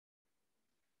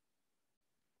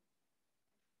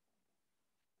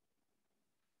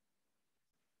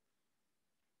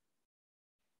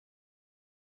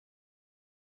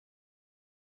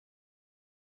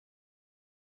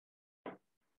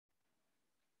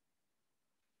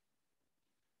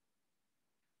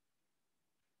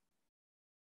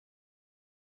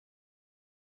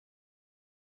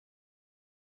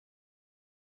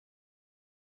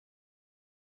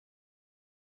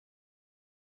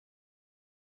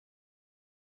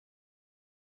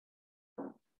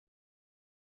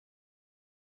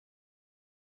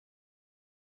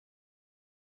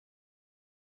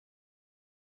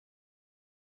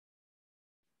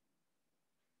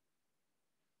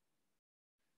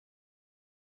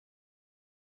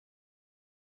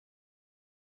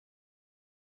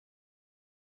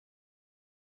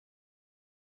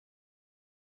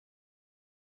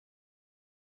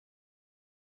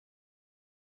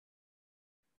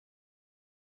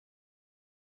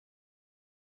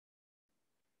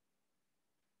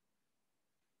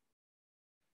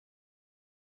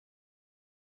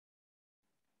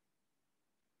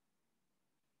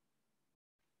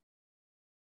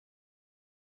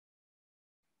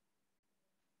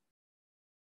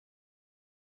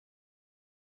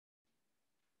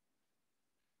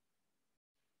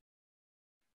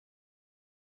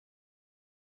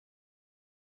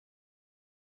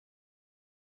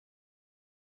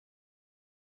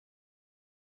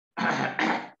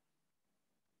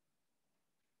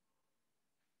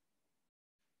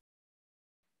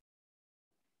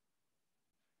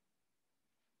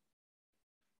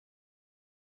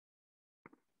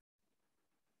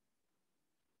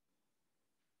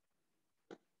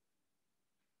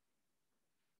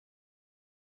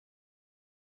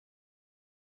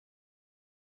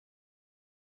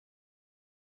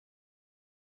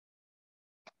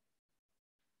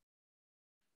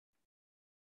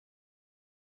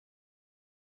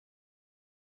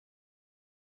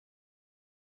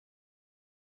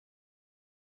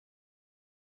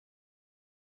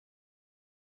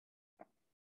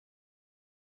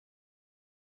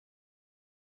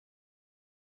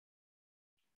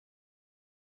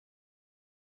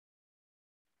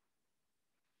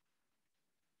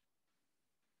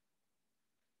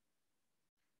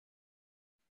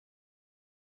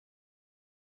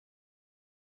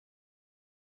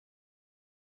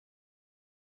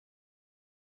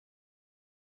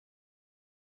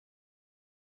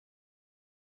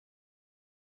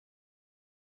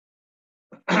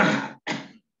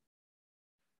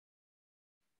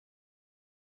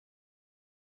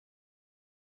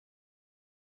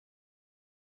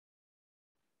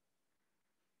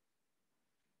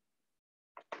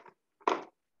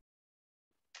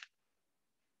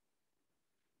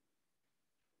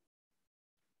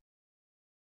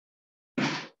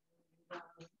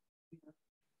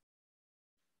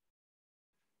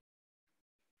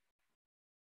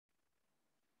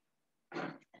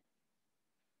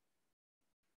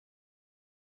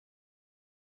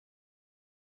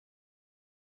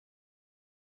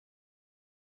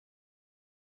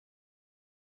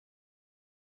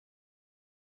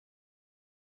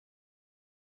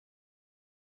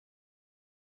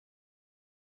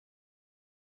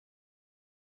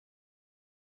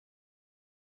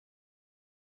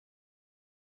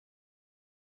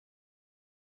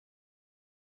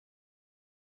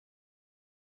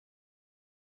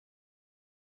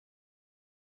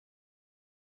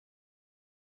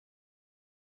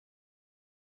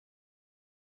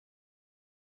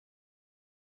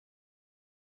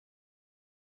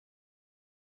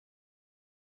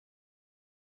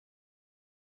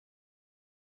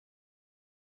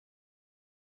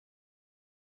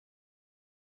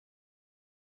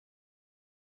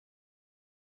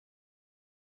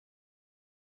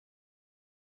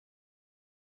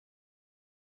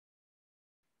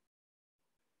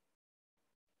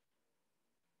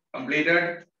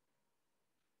 Completed?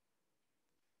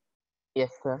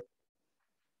 Yes, sir.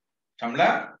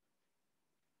 Shamla?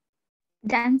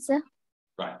 Done, sir.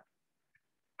 Right.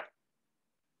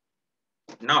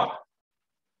 Now,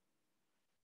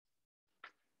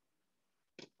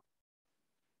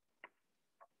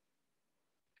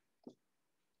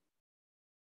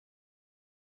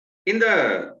 in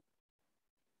the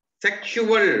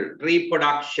sexual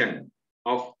reproduction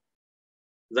of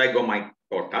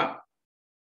Zygomycota,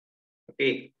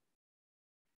 okay,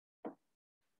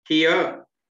 here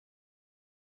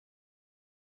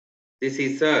this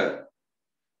is a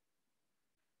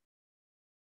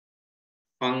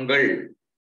fungal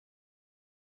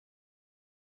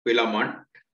filament.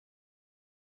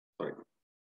 Sorry.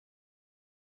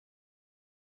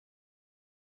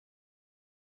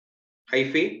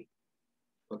 Hyphae.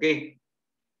 Okay.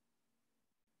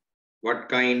 What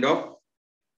kind of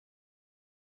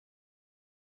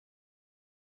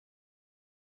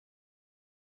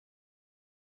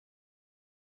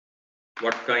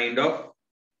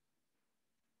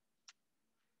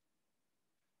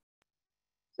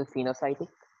So phenocytic.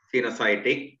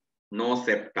 Phenocytic, no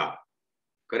septa.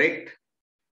 Correct.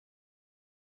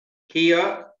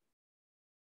 Here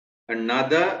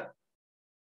another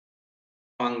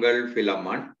fungal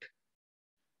filament.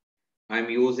 I'm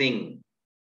using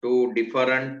two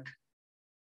different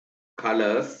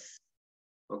colors.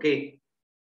 Okay.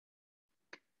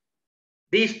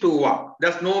 These two are,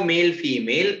 there's no male,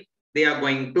 female. They are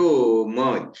going to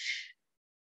merge.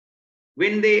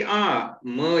 When they are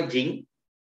merging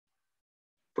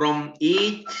from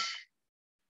each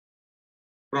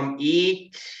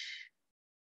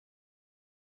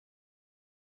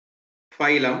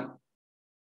phylum,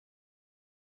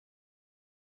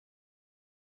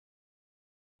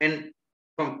 and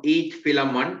from each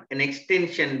filament, an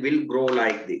extension will grow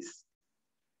like this.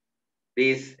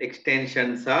 These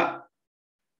extensions are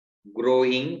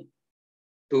growing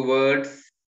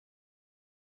towards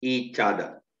each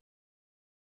other.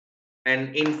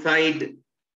 And inside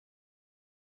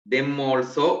them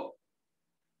also,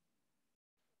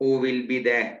 who will be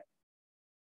there?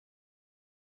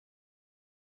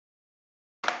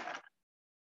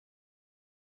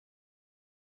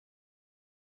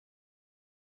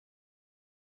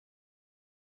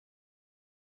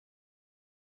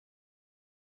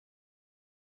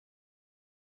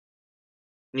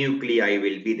 Nuclei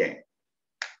will be there.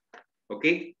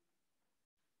 Okay?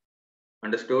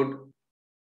 Understood?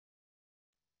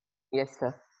 Yes,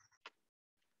 sir.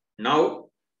 Now,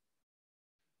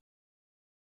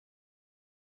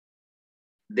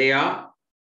 they are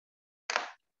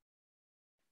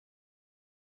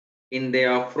in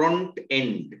their front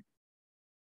end.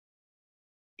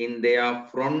 In their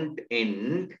front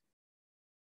end,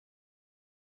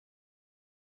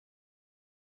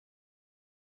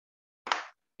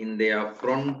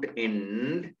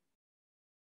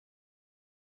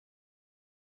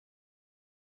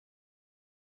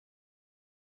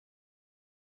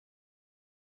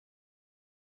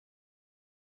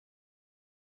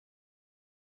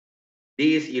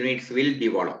 these units will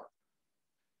develop.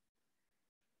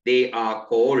 They are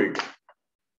called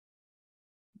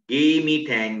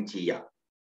gametangia.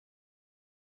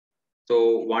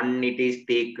 So one, it is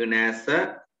taken as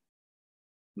a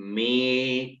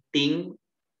mating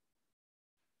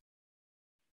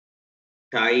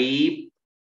type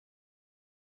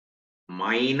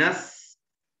minus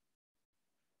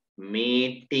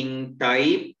mating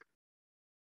type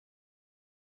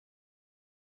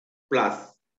plus.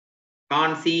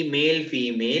 Can't see male,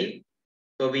 female.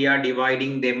 So we are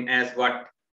dividing them as what?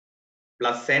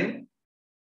 Plus and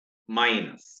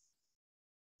minus.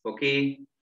 Okay.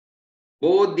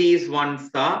 Both these ones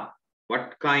are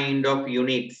what kind of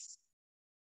units?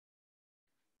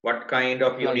 What kind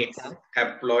of units?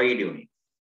 Haploid units.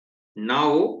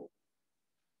 Now,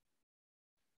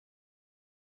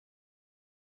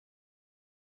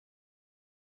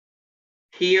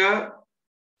 here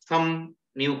some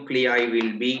nuclei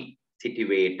will be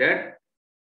situated.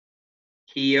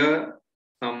 Here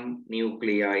some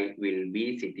nuclei will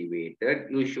be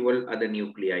situated. Usual other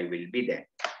nuclei will be there.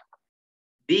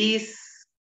 These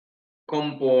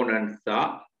components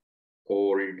are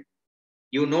called,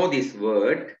 you know this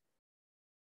word.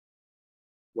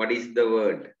 What is the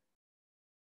word?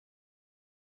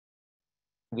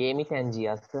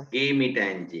 Gametangia, sir.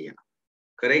 Gametangia.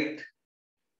 Correct?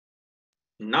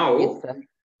 Now, Yes, sir.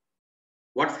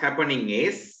 What's happening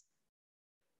is,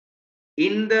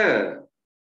 in the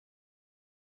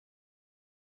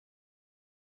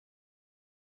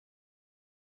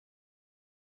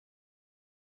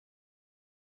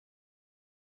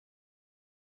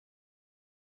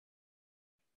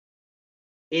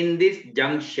in this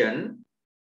junction,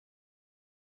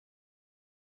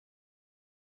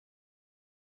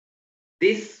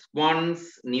 this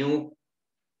one's new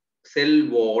cell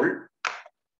wall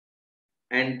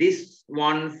and this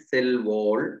one cell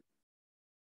wall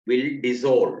will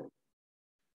dissolve.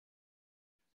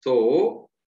 So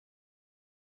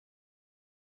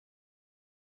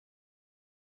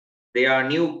their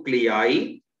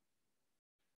nuclei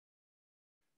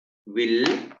will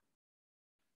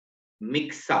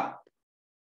mix up.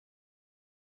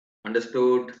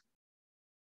 Understood?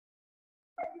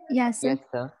 Yes, sir. Yes,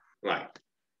 sir. Right.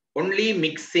 Only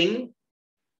mixing,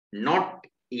 not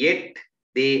yet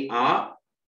they are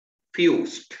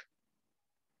fused.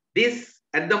 This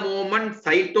at the moment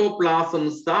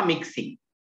cytoplasms are mixing.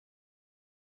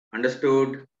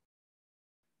 Understood?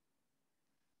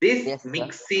 This Yes, sir.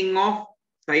 mixing of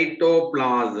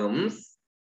cytoplasms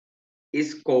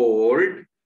is called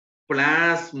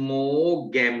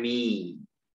plasmogamy.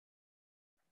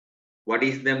 What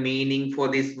is the meaning for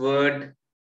this word?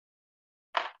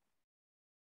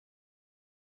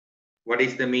 What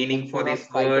is the meaning for Fusion of this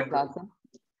word? cytoplasm.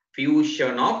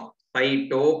 Fusion of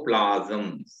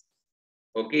cytoplasms.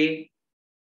 Okay.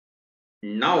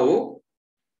 Now,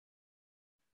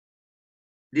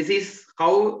 this is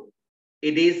how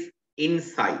it is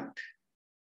inside.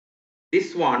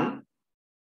 This one,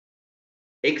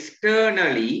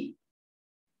 externally,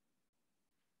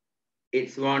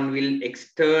 its one will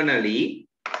externally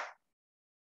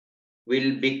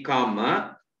will become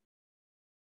a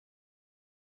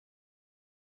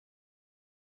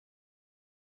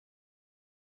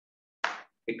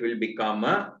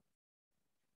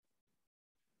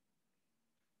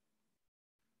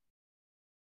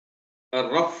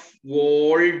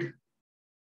rough-walled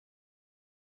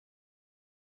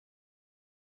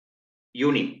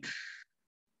unit.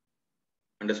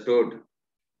 Understood?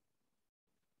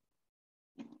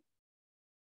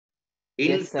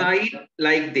 Yes, sir. Inside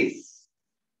like this.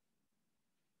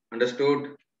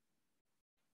 Understood?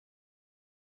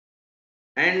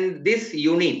 And this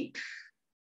unit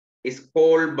is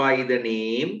called by the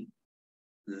name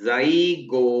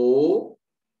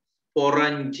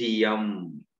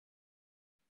zygosporangium.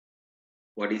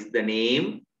 What is the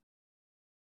name?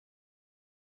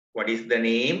 What is the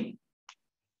name?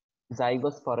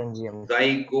 Zygosporangium.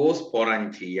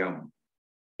 Zygosporangium.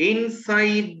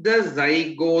 Inside the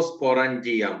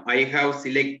zygosporangium, I have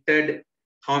selected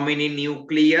how many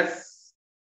nucleus?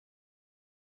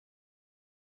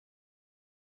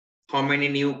 How many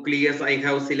nucleus I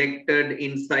have selected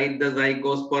inside the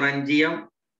zygosporangium?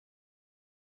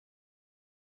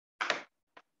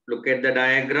 Look at the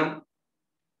diagram.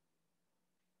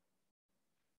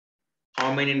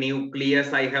 How many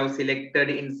nucleus I have selected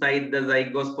inside the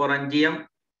zygosporangium?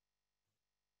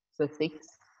 So 6.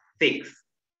 6.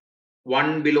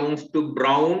 One belongs to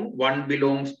brown, one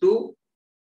belongs to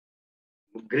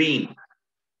green.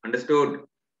 Understood?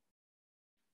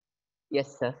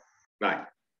 Yes, sir. Right.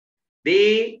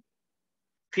 They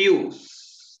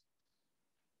fuse.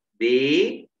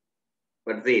 They,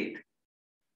 what's it?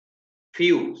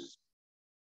 Fuse.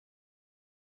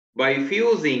 By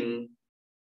fusing,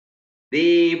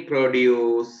 they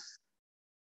produce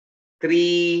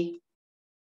 3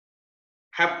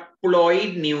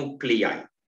 haploid nuclei.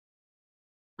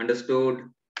 Understood?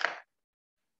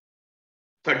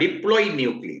 So diploid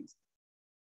nucleus.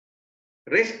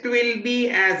 Rest will be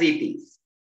as it is.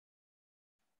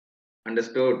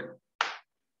 Understood?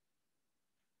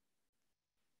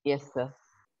 Yes, sir.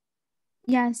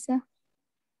 Yes, sir.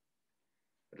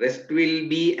 Rest will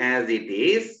be as it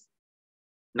is.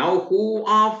 Now who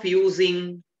are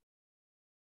fusing?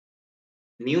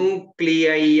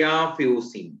 Nuclei are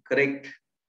fusing, correct?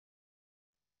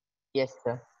 Yes,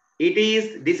 sir. It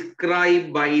is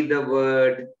described by the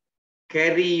word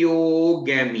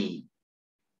karyogamy.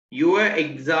 Your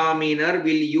examiner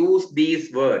will use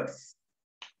these words.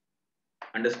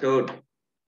 Understood?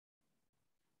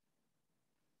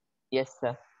 Yes,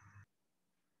 sir.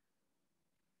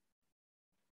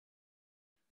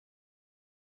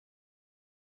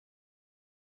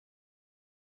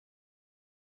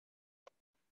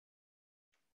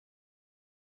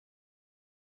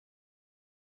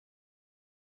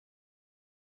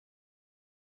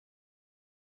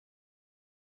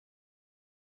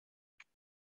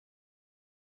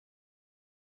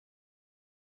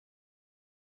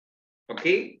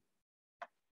 Okay.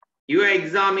 Your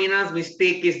examiner's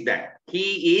mistake is that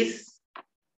he is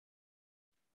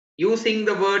using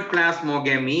the word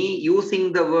plasmogamy,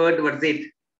 using the word, what's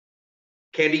it?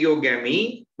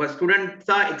 Karyogamy, but students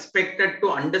are expected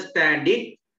to understand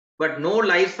it, but no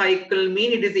life cycle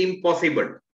mean it is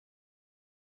impossible.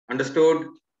 Understood?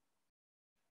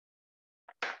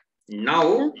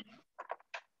 Now,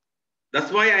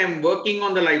 that's why I am working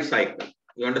on the life cycle.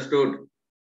 You understood?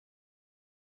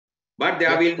 But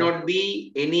there will not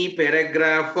be any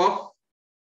paragraph of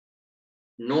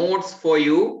notes for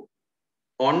you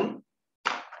on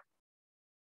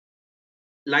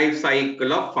life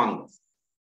cycle of fungus.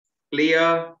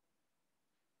 Clear?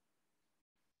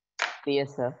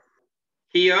 Yes, sir.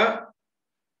 Here,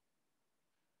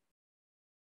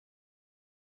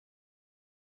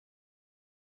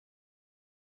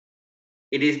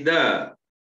 it is the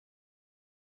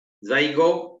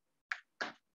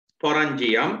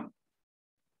zygosporangium.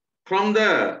 From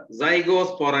the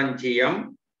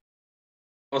zygosporangium,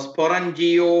 a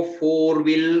sporangiophore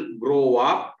will grow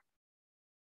up,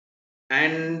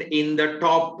 and in the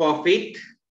top of it,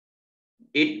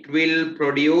 it will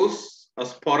produce a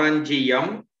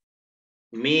sporangium,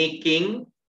 making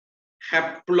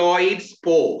haploid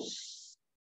spores.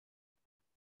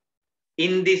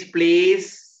 In this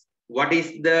place, what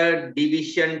is the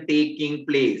division taking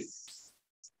place?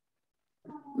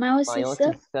 Meiosis, sir.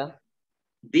 Meiosis, sir.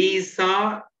 These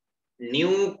are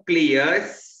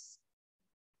nucleus.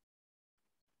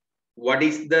 What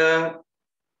is the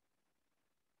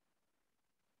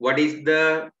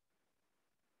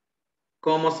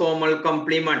chromosomal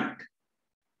complement?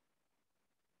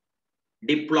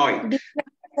 Diploid.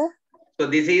 So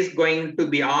this is going to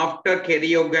be after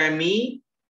karyogamy.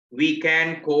 We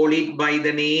can call it by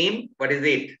the name. What is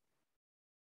it?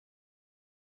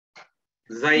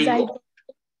 Zygote.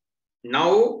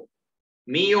 Now,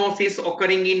 meiosis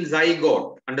occurring in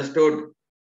zygote. Understood?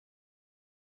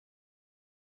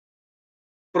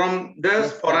 From the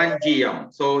Yes, sir.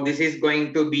 sporangium. So this is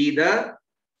going to be the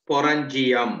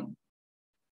sporangium.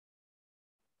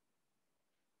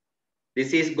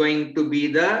 This is going to be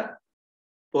the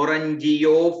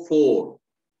sporangiophore.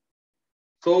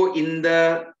 So in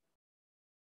the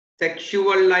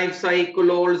sexual life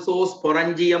cycle also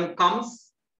sporangium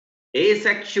comes.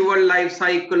 Asexual life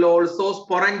cycle also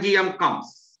sporangium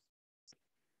comes.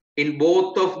 In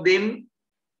both of them,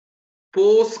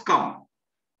 spores come.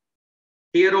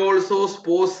 Here also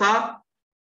spores are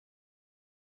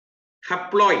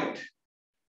haploid.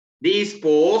 These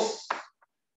spores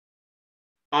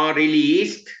are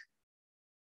released.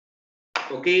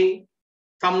 Okay.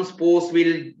 Some spores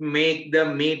will make the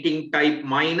mating type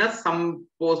minus, some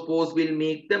spores will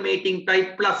make the mating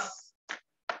type plus.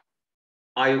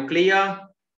 Are you clear?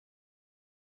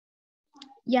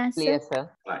 Yes, Clear, sir.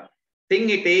 sir. Right. Thing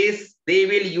it is, they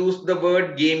will use the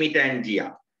word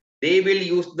gametangia. They will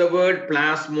use the word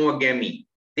plasmogamy.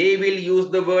 They will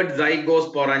use the word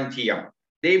zygosporangium.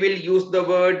 They will use the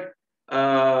word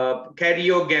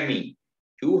karyogamy.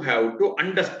 You have to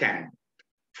understand.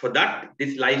 For that,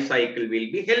 this life cycle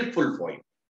will be helpful for you.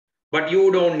 But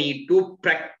you don't need to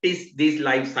practice this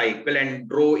life cycle and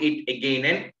draw it again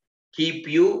and keep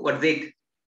you, what's it,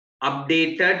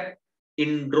 updated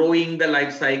in drawing the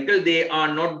life cycle. They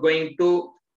are not going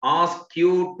to ask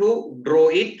you to draw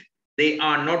it. They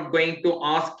are not going to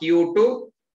ask you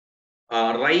to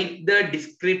write the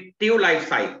descriptive life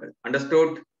cycle.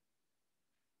 Understood?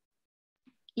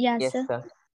 Yes, Yes, sir. sir.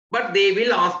 But they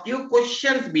will ask you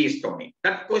questions based on it.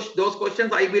 Those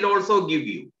questions I will also give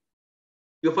you.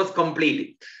 You first complete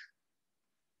it.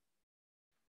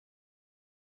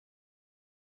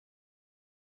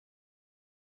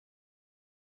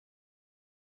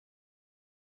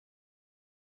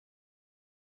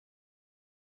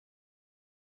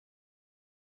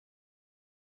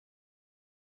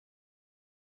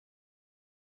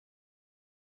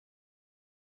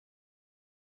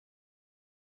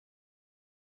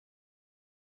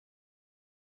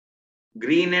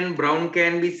 Green and brown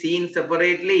can be seen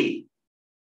separately.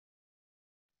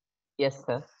 Yes,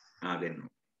 sir. Then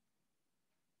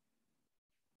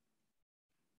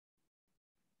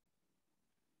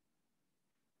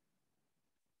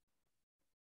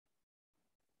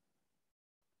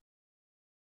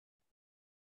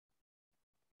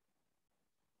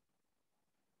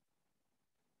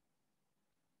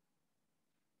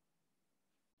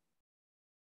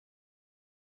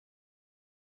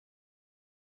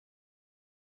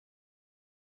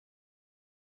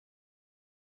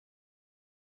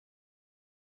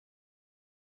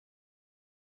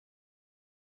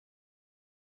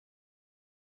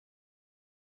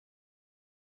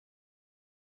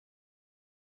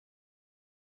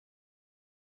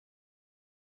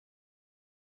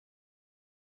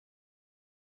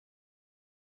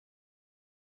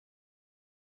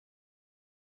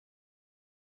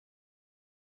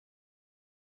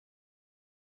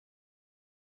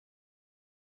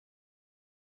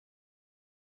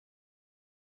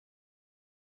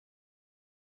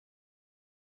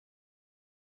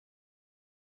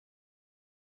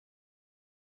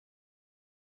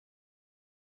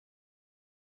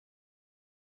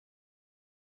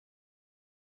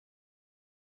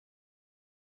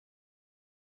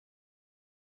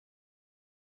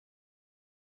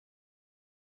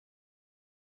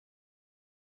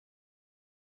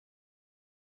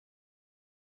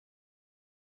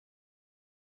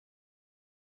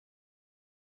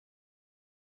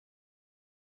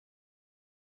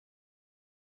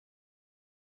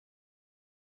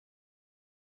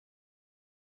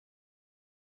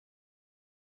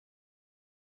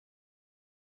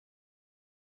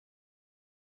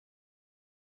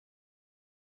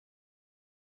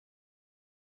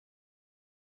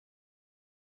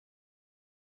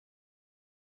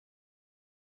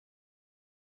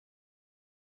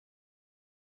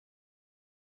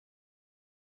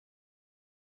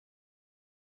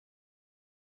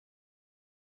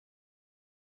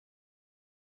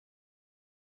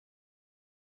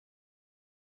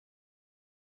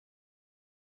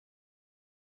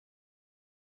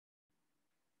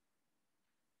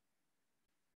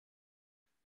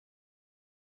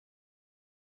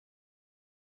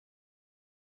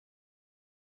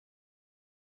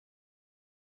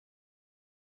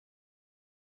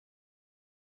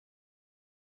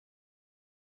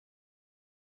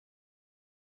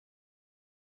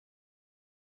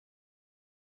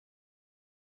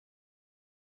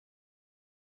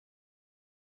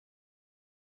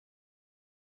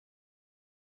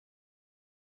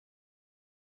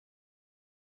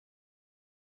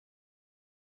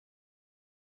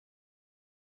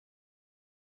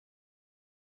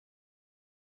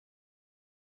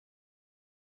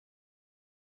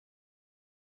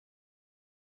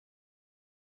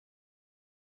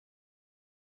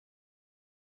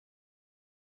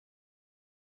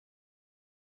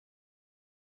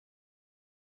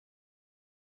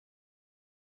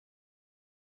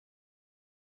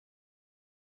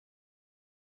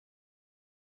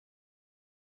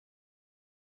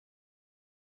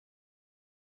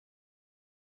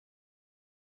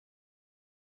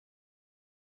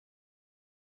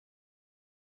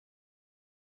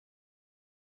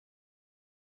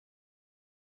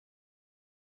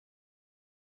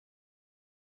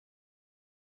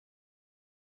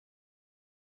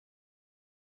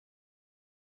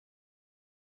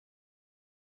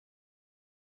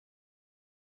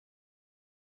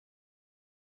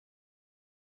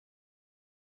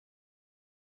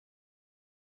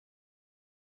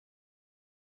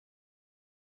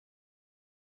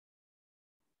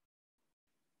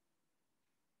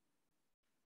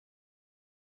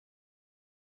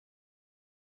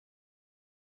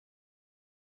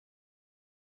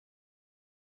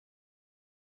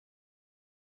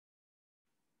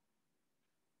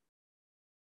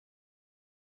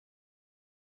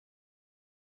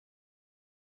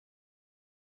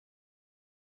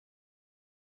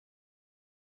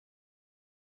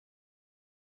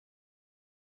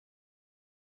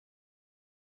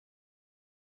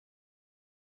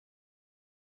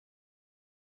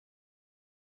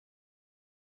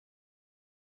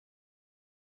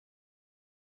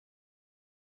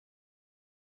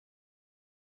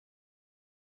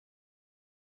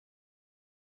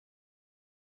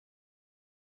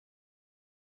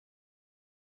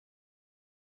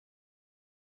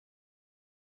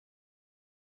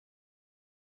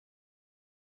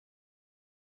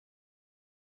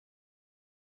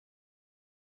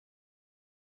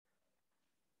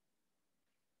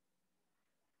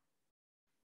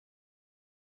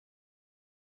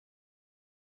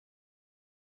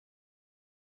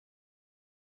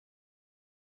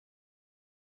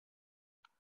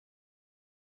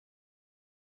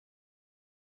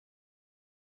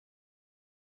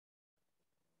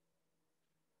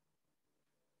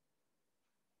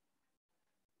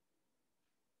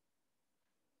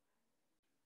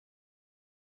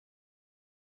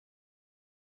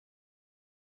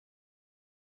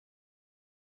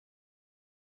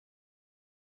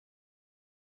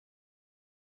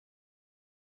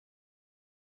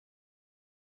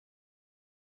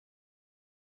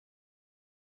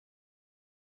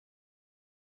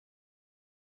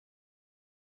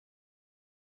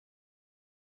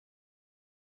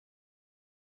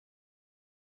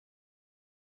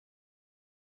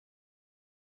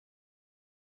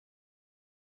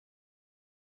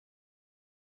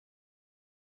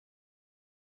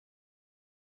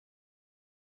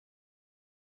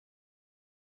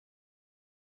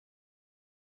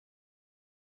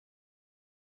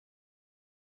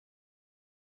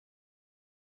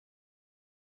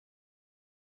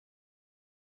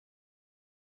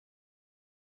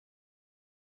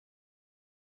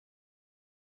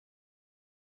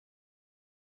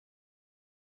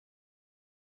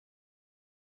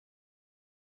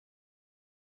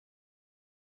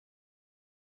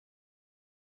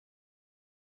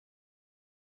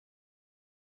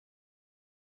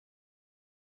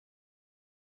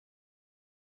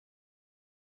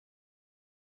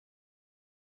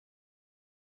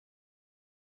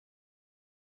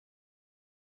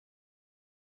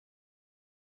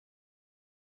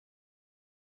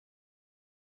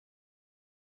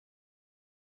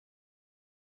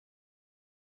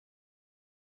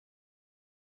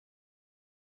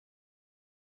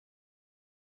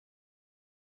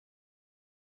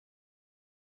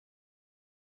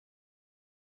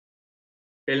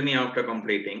Tell me after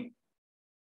completing.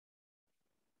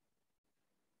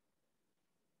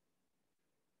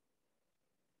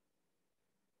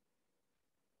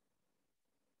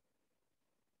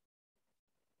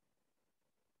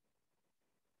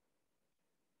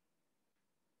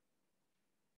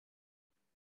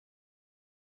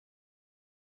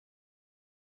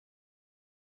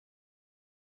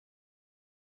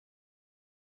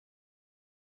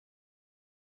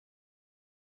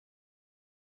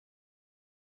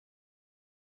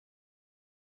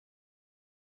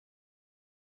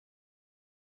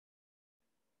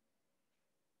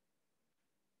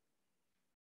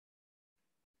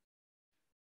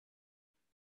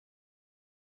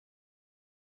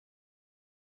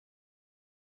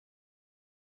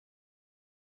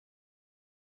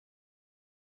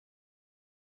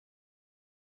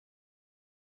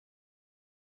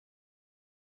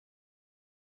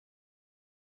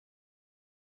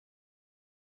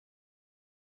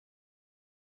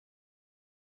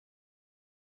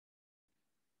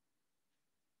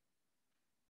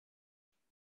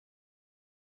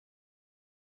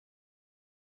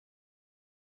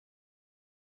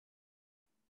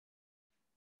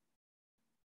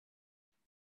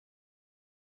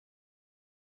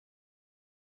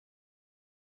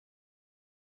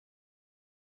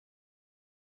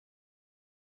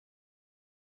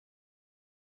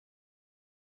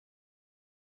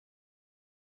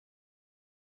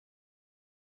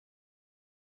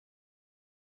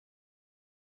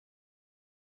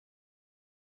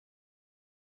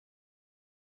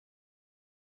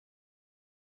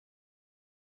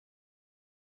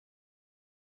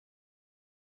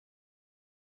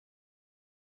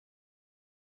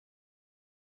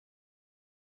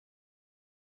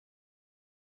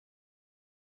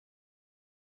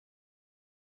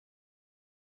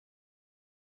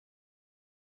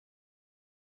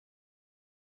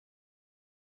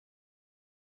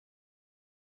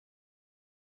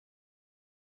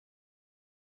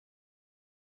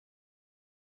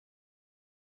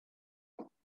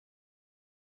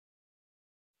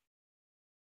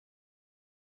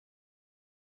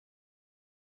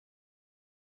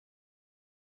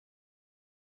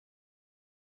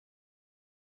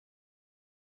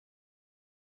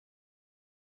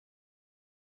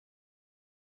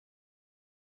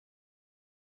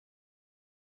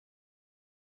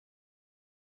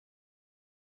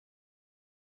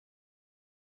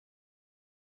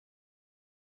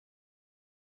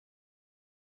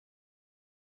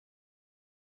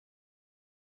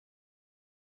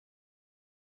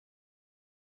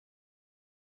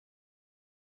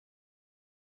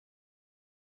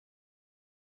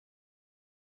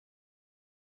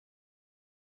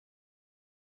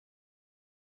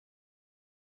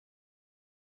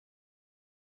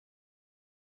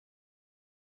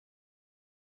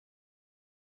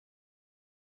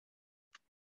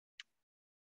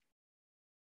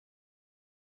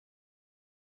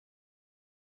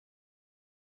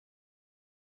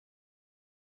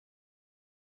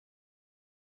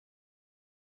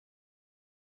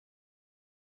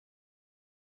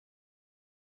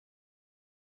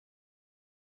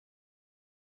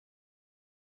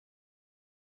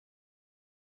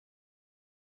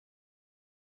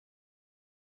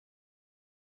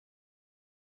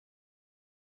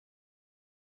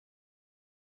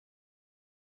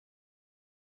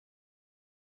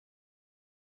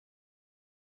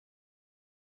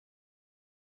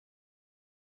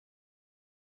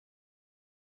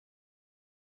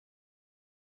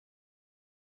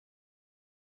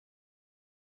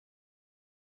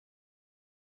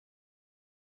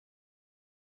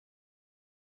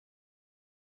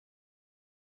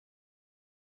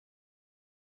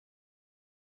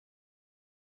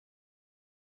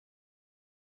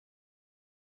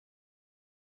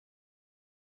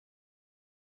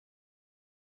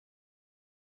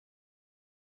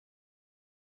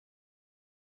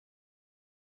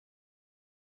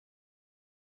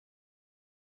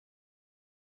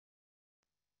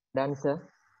 Done, sir.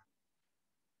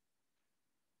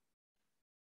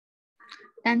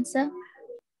 Done, sir.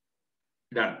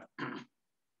 Done.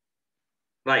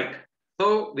 Right.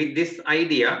 So with this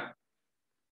idea,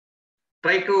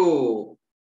 try to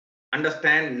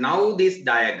understand now this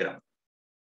diagram.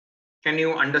 Can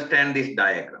you understand this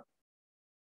diagram?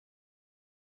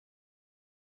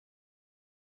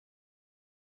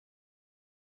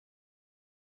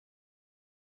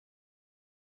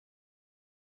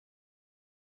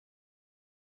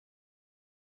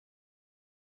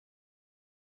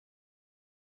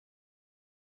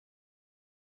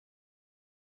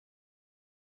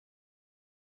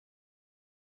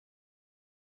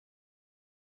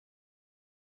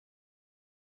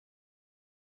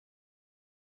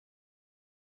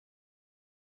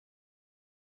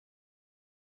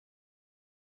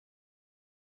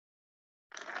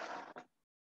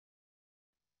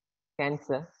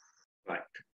 Cancer. Right.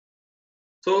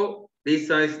 So this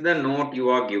is the note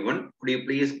you are given. Could you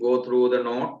please go through the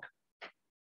note?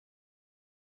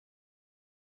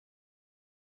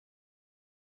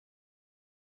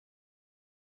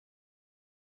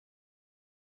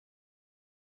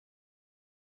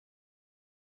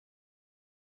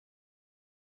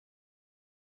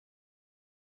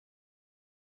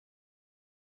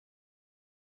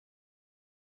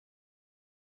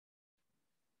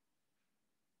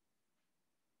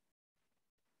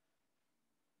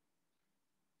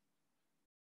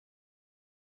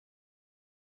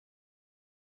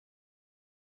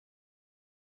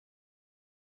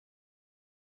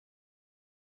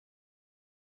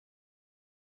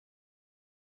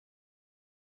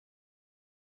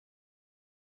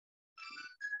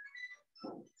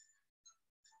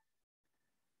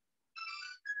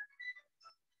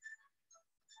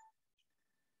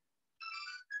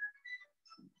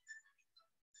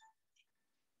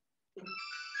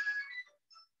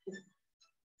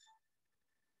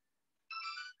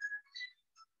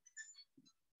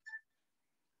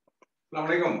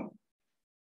 Assalamualaikum.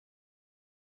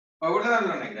 Apa dah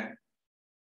nak ni?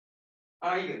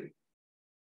 Iya.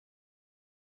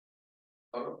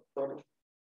 Taruh.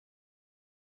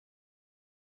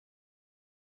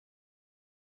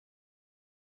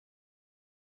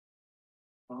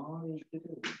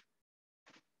 Itu.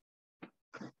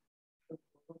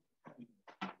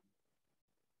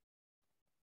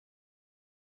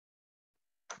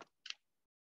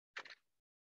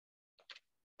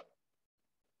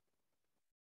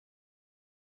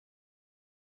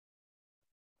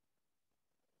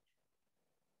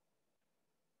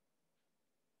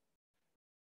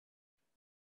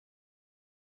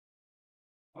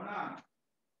 Mana?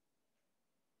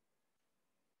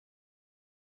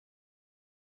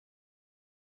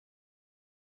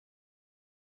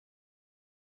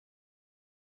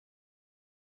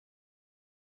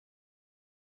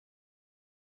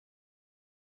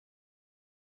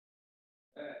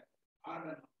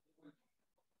 Ada.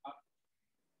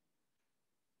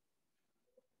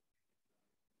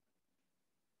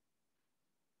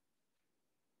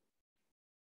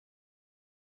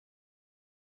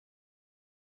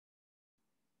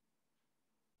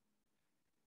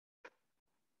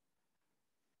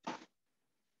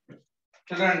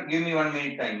 Children, give me 1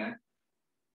 minute time.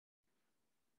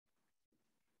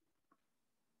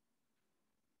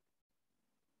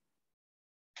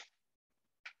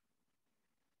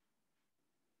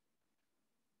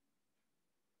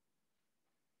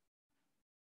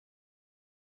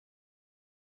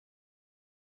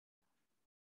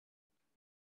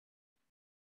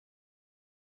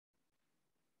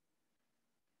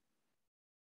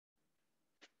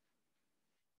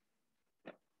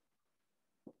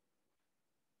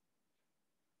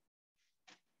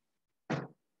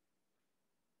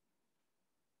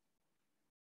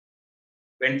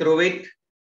 Went through it?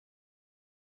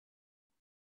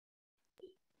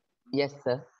 Yes,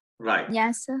 sir. Right.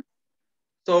 Yes, sir.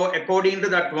 So according to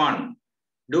that one,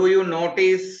 do you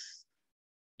notice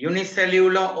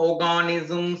unicellular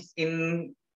organisms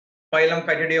in phylum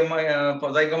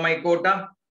Zygomycota?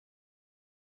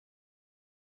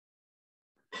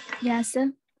 Yes,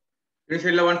 sir.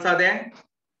 Unicellular ones are there?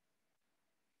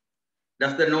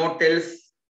 Does the note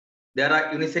tells there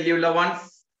are unicellular ones?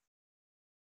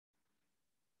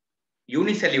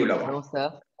 Unicellular ones. No,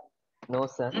 sir. No,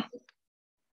 sir.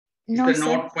 No, Is the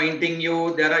sir. note pointing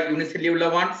you there are unicellular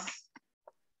ones?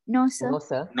 No, sir. No,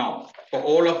 sir. No. So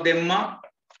all of them are?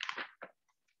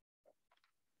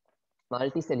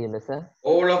 Multicellular, sir.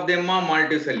 All of them are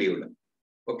multicellular.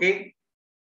 Okay?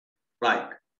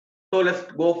 Right. So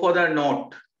let's go for the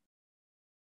note.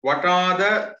 What are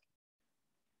the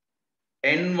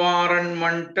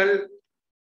environmental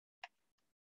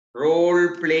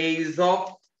role plays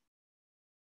of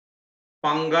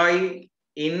fungi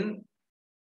in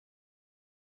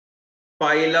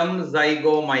phylum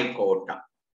Zygomycota?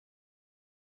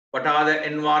 What are the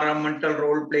environmental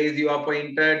role plays you are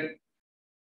pointed?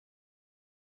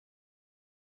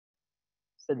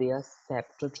 So they are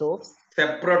saprotrophs.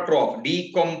 Saprotroph.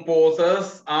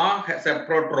 Decomposers are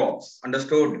saprotrophs.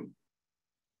 Understood?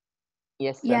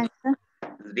 Yes, sir. Yes, sir.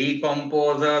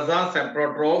 Decomposers are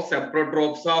saprotrophs.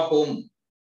 Saprotrophs are whom?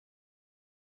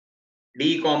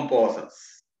 Decomposers.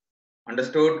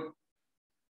 Understood?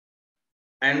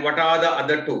 And what are the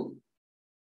other two?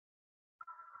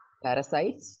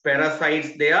 Parasites.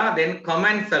 Parasites they are, then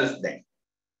commensals then.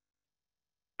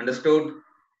 Understood?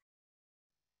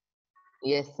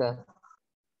 Yes, sir.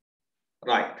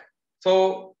 Right.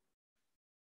 So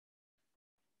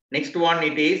next one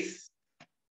it is.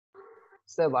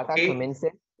 Sir, what Okay. are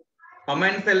commensals?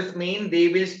 Commensals mean they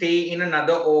will stay in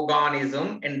another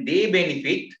organism and they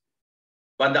benefit,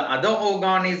 but the other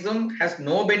organism has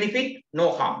no benefit,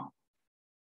 no harm.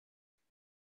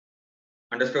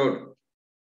 Understood?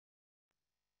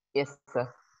 Yes, sir.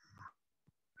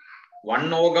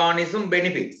 One organism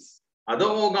benefits, other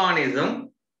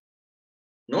organism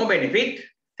no benefit,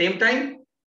 same time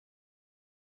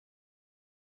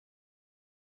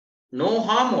no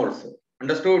harm also.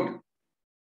 Understood?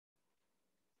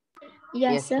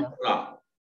 Yes, sir.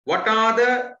 What are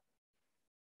the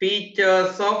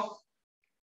features of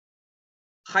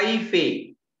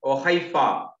hyphae or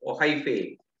hypha or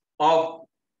hyphae of?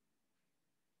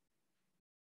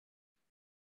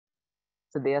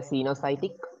 So they are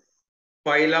xenocytic.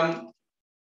 Phylum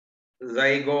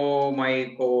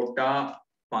Zygomycota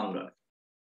fungus.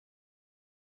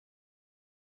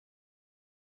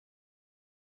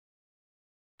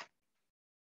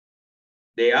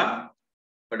 They are,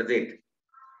 what is it?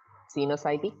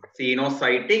 Xenocytic.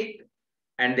 Xenocytic,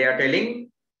 and they are telling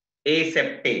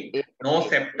aseptate, no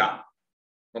septa.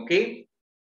 Okay.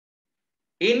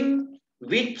 In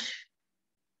which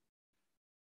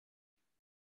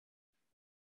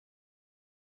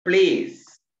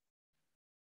place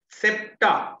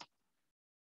septa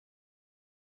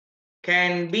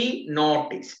can be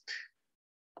noticed?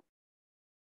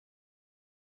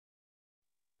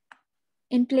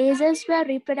 In places where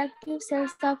reproductive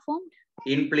cells are formed.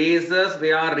 In places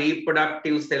where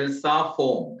reproductive cells are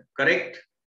formed, correct?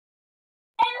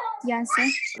 Yes, sir.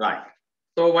 Right.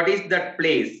 So what is that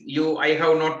place? I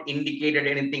have not indicated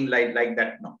anything like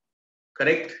that now.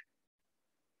 Correct?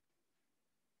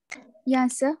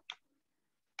 Yes, sir.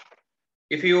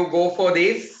 If you go for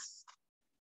this,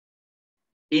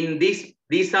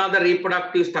 these are the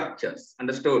reproductive structures.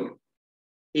 Understood?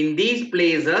 In these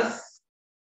places,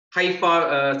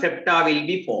 septa will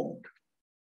be formed.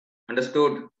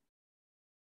 Understood?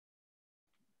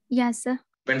 Yes, sir.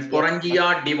 When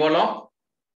sporangia develop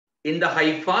in the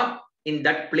hypha, in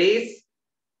that place,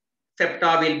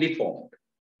 septa will be formed.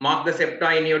 Mark the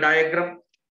septa in your diagram.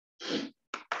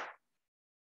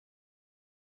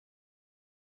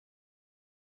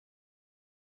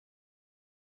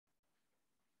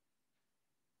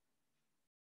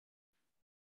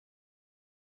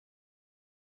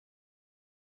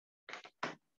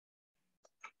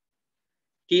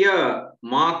 Here,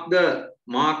 mark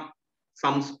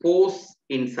some spores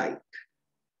inside.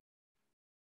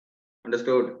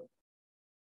 Understood?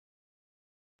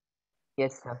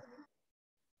 Yes, sir.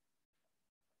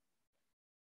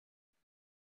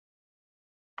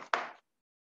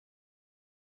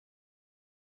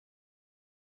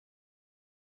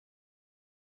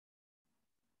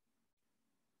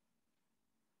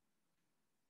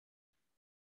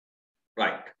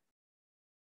 Right.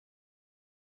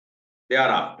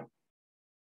 Thereafter.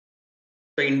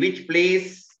 So in which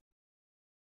place?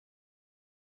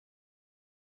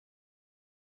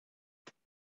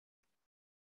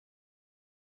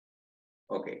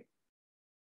 Okay.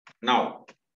 Now,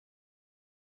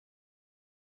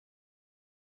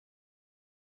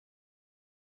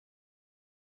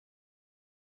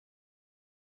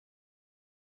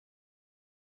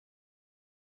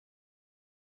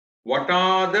 what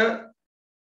are the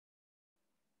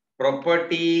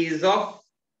properties of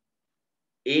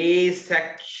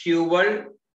asexual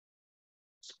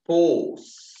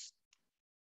spores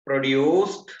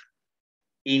produced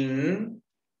in,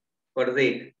 what is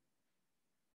it?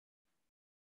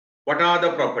 What are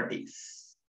the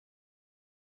properties?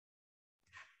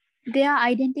 They are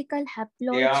identical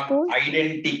haploid They are spores.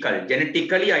 identical,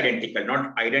 genetically identical,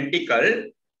 not identical.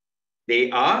 They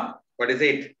are, what is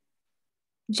it?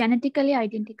 Genetically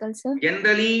identical, sir.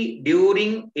 Generally,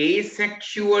 during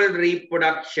asexual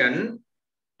reproduction,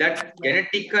 that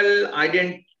genetical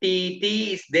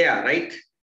identity is there, right?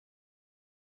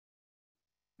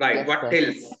 Right. Yes, What sir.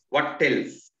 tells? What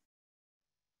tells?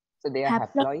 So they are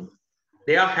haploid.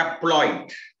 They are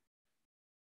haploid.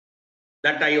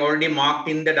 That I already marked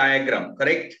in the diagram,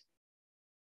 correct?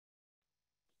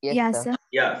 Yes, sir.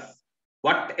 Yes.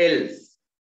 What else?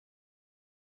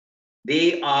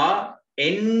 They are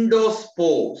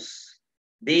endospores.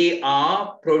 They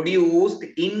are produced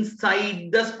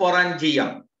inside the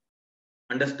sporangium.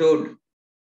 Understood?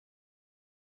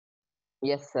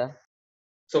 Yes, sir.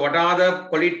 So what are the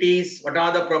qualities, what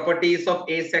are the properties of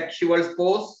asexual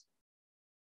spores?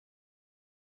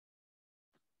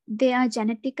 They are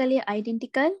genetically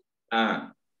identical.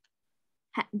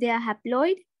 They are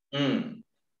haploid.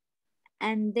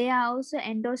 And they are also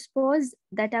endospores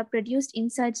that are produced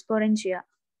inside sporangia.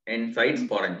 Inside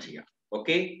sporangia.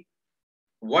 Okay.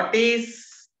 What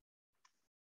is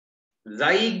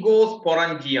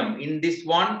Zygosporangium. In this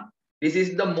one, this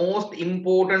is the most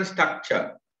important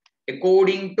structure.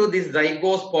 According to this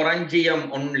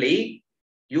zygosporangium only,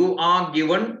 you are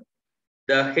given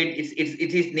the head.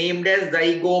 It is named as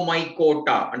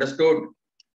zygomycota. Understood?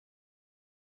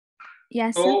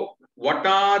 Yes, sir. So, what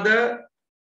are the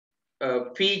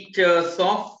features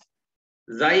of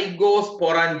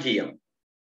zygosporangium?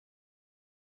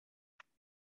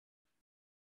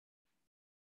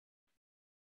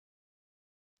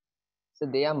 So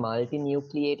they are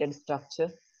multinucleated structure.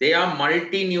 They are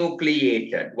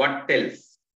multinucleated. What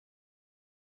else?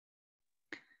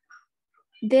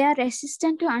 They are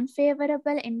resistant to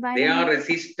unfavorable They environment. are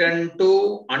resistant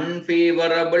to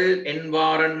unfavorable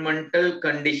environmental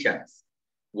conditions.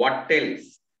 What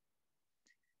else?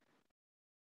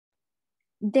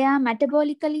 They are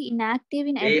metabolically inactive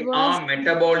in They adverse. are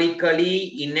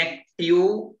metabolically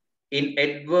inactive in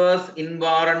adverse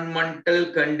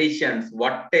environmental conditions.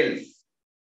 What else?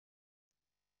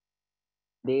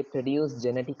 They produce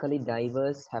genetically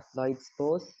diverse haploid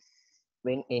spores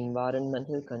when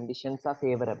environmental conditions are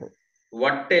favorable.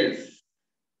 What else?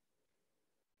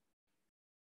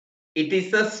 It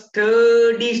is a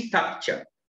sturdy structure.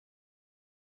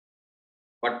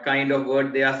 What kind of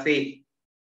word they are saying?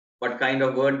 What kind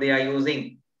of word they are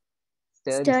using?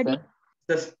 Sturdy, Sturdy. sir.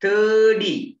 The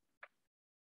sturdy.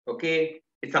 Okay,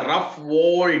 it's a rough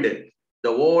walled.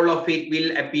 The wall of it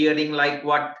will appearing like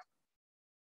what?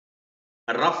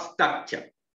 A rough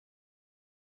structure.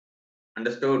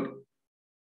 Understood?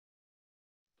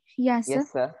 Yes, sir.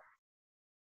 Yes, sir.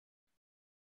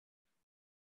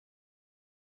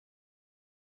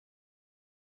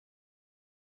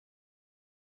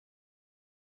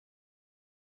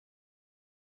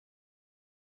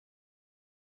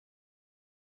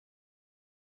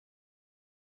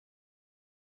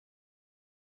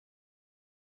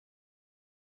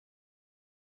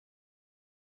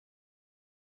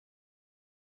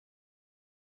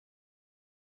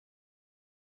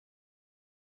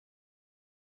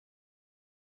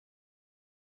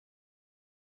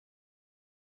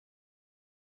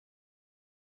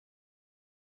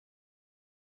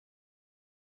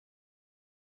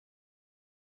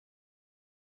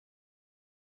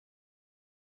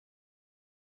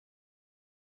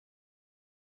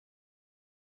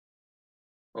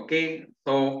 Okay,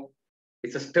 so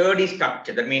it's a sturdy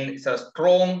structure. That means it's a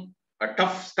strong, a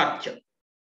tough structure.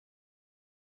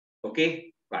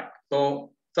 Okay, right.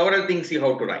 So several things you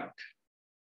have to write.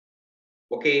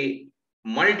 Okay,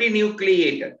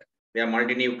 multinucleated. They are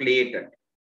multinucleated.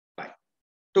 Right.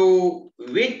 To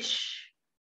which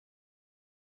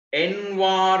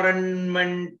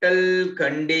environmental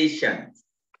conditions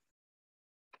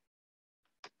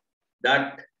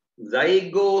that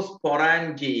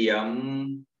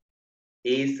zygosporangium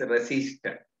is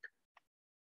resistant?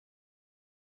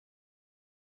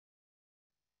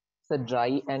 So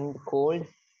dry and cold.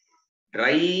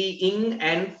 Drying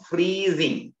and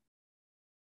freezing.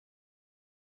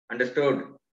 Understood?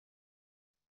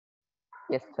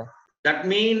 Yes, sir. That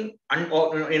means,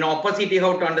 in opposite, you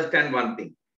have to understand one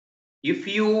thing. If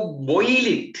you boil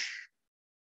it,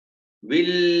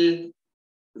 will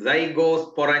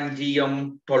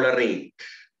zygosporangium tolerate?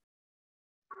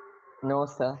 No,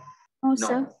 sir. No, No.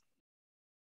 sir.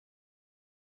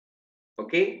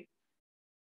 Okay.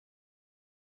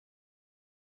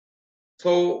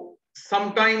 So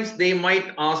sometimes they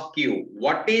might ask you,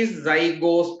 what is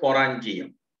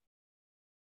zygosporangium?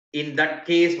 In that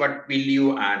case, what will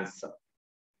you answer?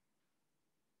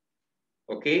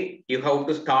 Okay, you have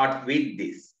to start with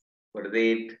this. What is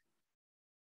it?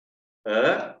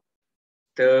 A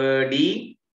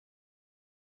sturdy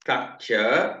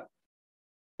structure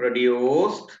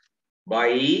produced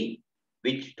by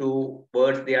which two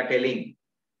words they are telling?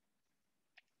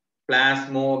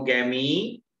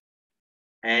 Plasmogamy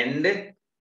and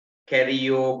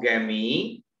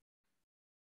karyogamy.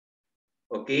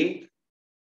 Okay,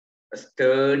 a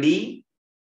sturdy.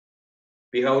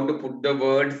 We have to put the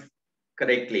words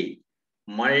correctly.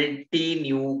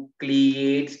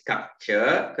 Multinucleate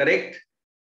structure, correct?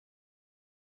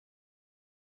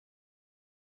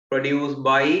 Produced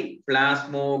by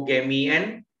plasmogamy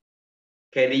and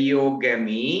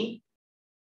karyogamy.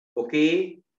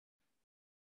 Okay.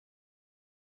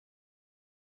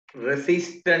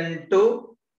 Resistant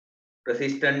to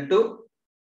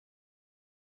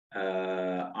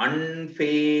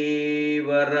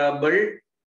unfavorable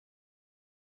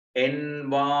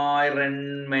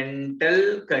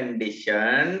environmental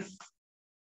conditions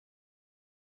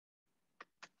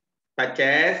such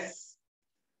as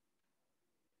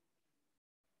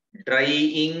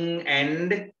drying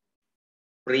and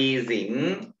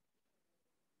freezing.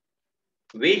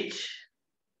 which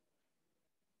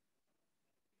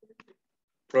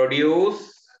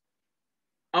produce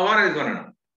our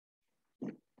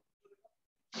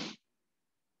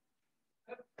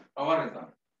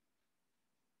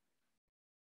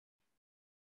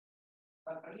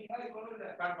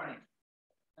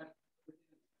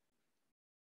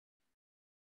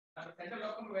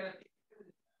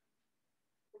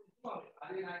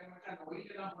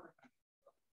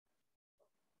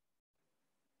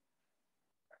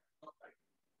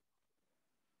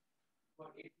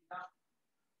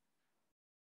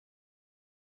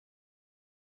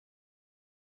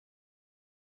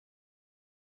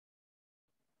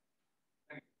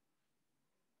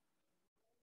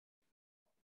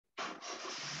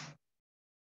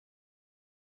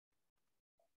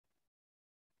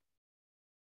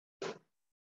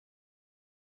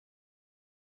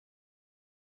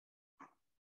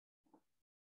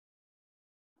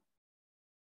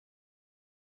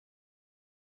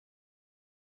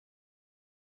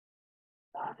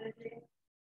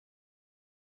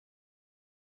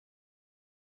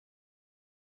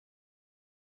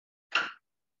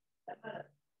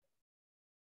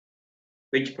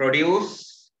which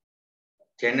produce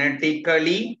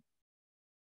genetically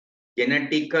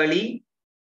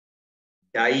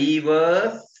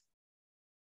diverse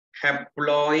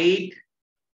haploid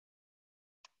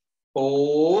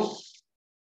hosts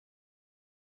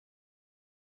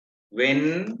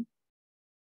when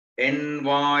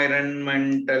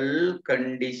environmental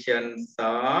conditions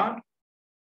are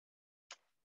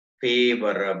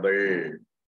favorable.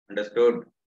 Understood?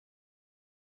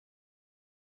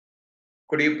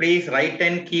 Could you please write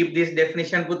and keep this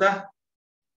definition, Putha?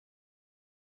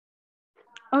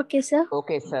 Okay, sir.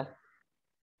 Okay, sir.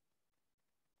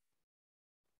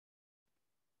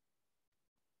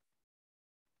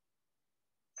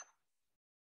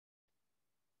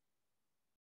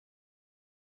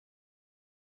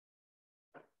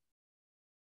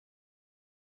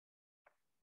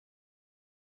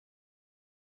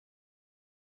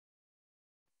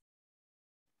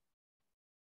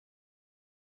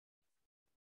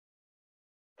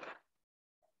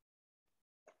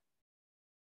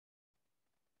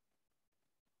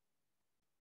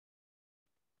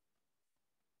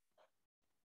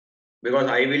 Because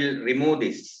I will remove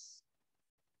this.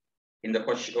 In the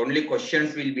question, only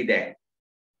questions will be there.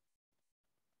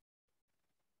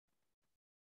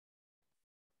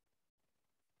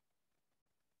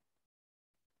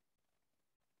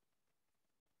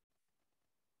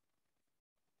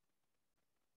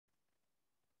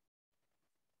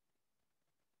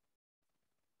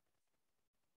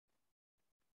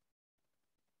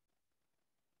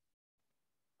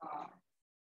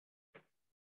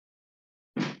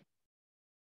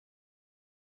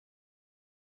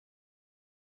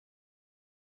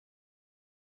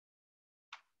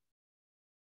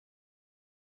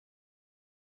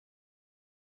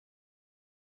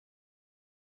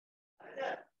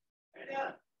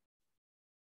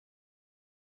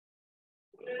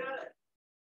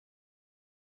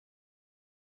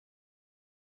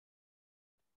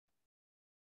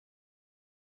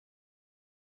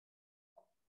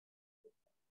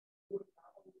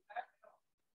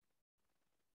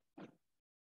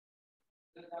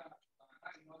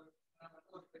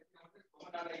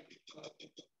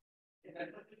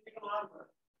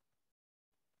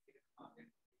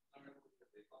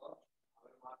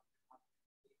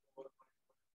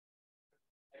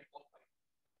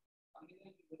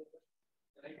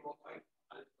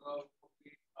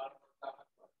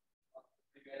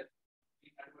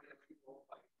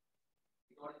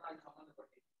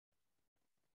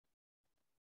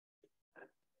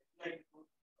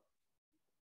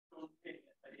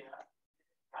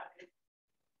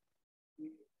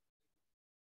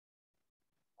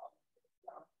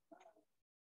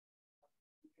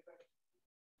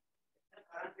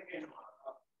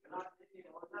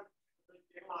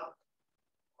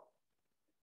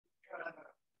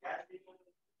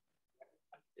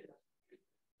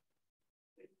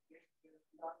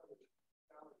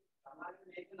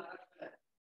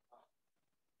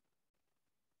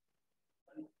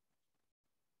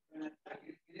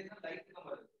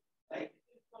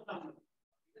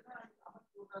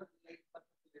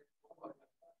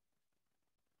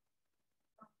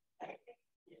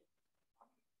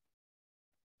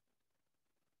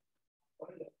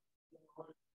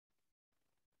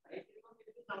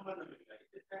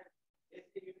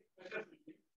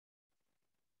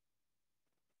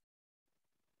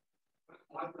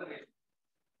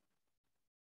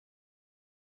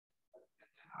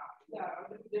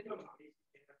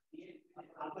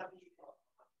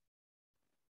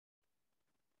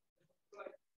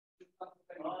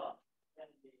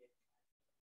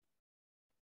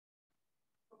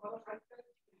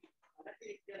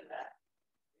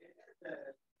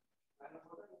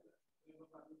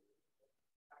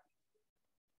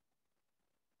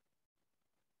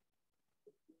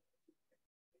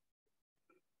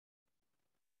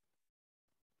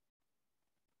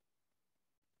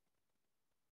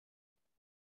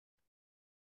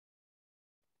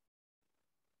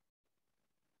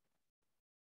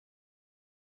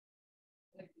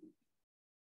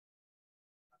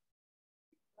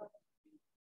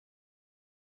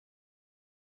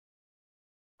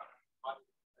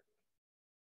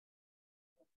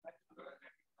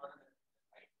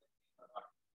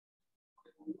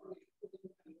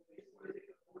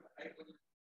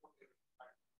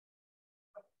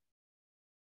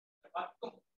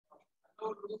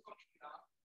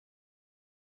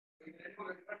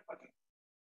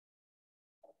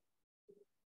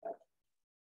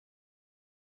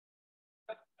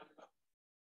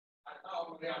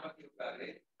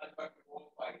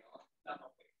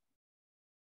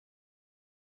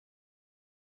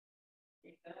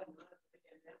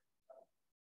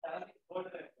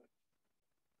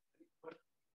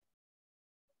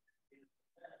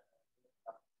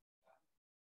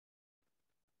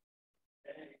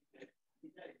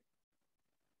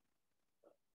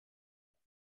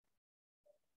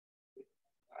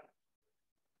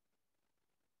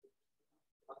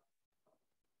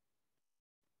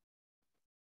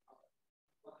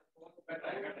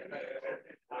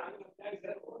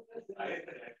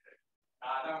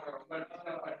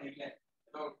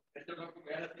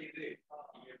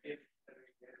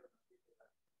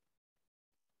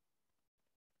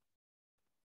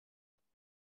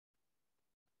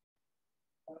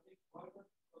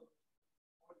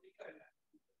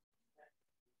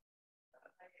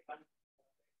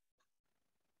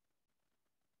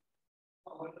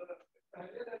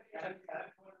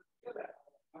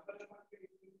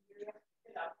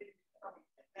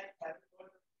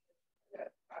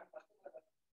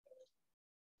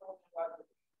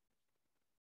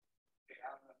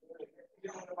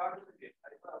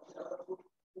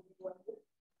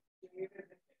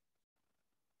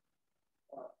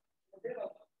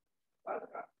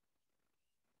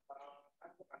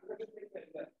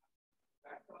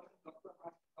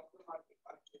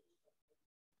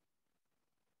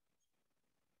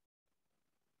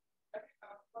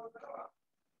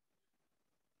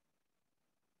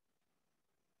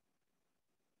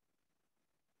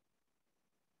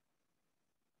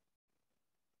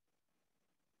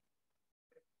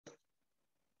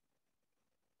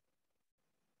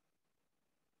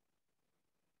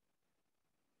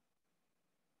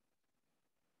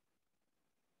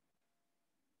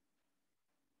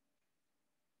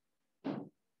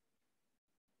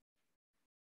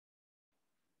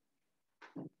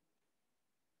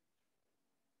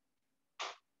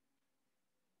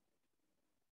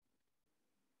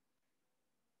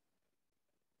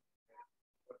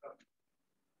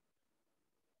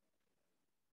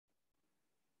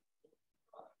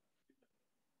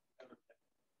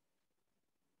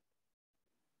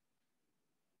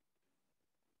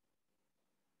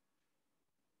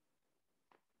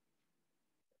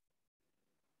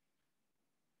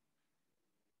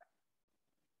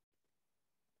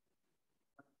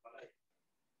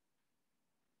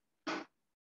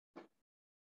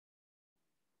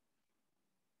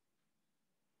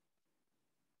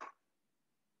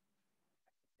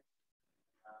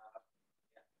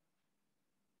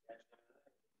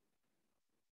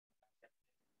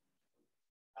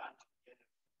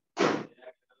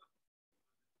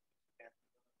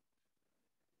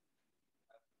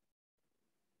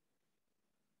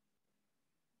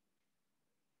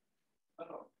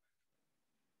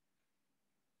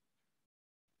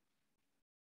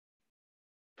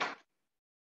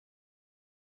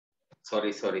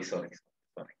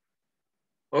 Sorry.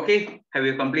 Okay, have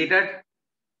you completed?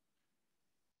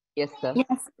 Yes, sir.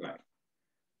 Yes. Right.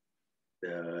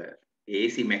 The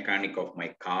AC mechanic of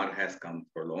my car has come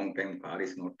for a long time. Car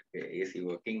is not AC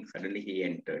working. Suddenly he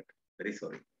entered. Very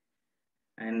sorry.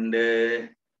 And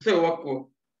so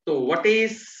what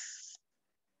is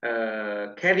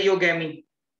karyogamy?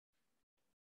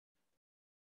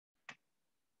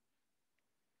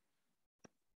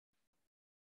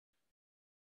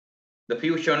 The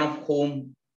fusion of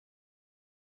whom?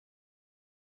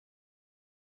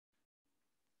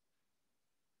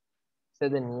 So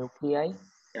the nuclei.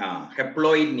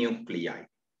 Haploid nuclei.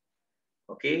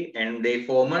 Okay, and they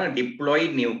form a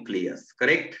diploid nucleus,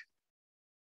 correct?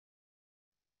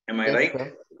 Am I Yes, right?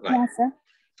 sir. Right. Yes, sir.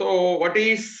 So what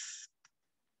is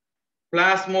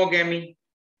plasmogamy?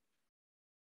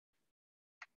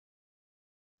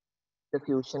 The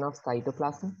fusion of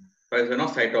cytoplasm. Fusion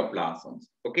of cytoplasms.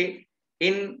 Okay.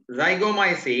 In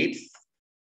zygomycetes,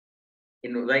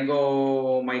 in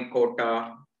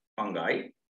zygomycota fungi,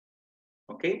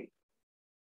 okay,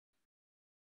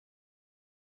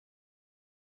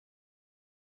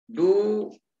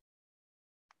 do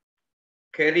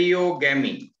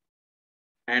karyogamy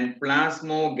and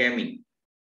plasmogamy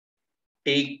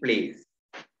take place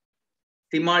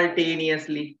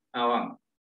simultaneously?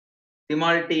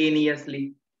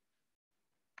 Simultaneously.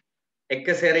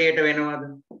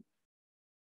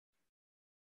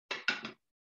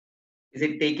 Is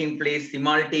it taking place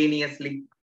simultaneously?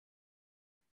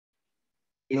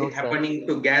 Is No, it sir. happening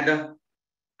together?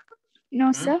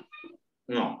 No, sir.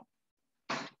 No.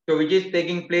 So which is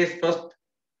taking place first?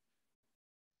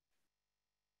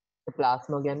 The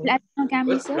plasmogamy. Plasmogamy,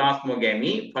 First sir.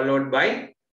 plasmogamy followed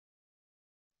by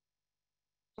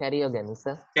Karyogamy,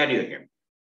 sir. karyogamy.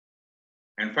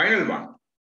 And final one.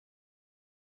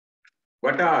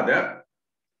 What are the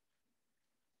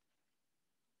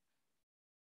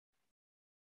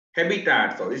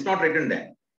habitats? So it's not written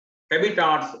there.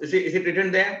 Habitats, is it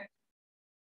written there?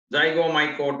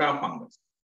 Zygomycota fungus.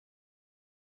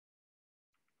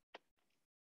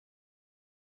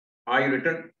 Are you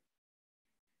written?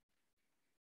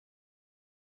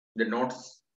 The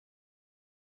notes.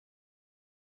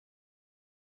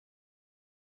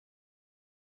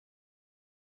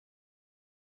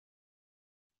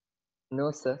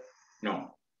 No, sir.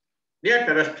 No. They are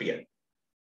terrestrial.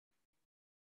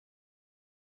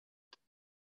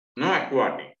 No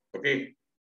aquatic. Okay.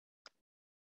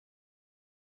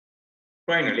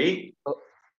 Finally,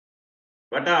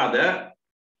 what are the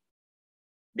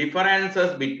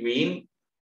differences between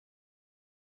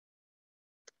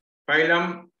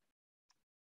phylum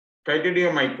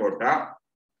Chytridiomycota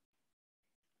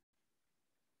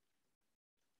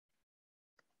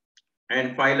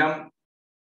and phylum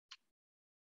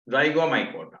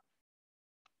Zygomycota?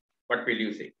 What will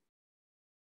you say?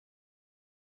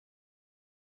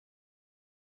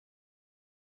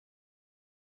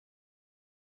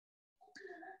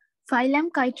 Phylum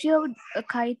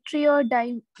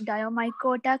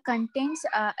Chytridiomycota contains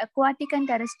aquatic and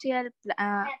terrestrial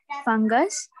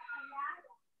fungus.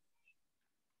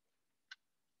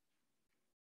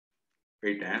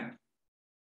 Wait,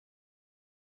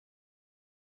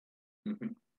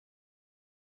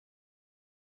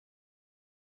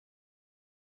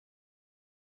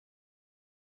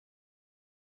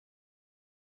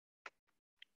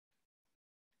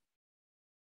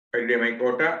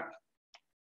 Chytridiomycota,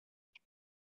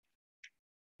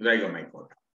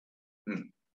 Zygomycota.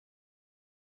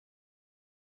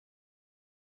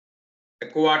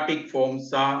 Aquatic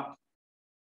forms are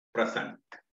present.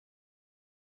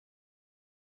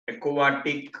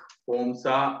 Aquatic forms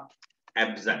are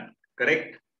absent.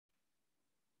 Correct?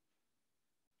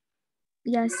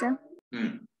 Yes, sir.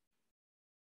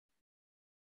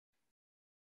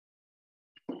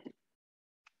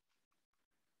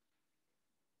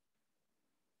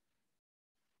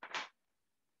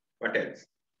 What else?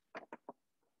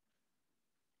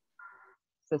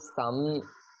 So some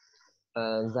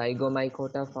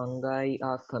Zygomycota fungi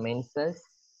are commensals.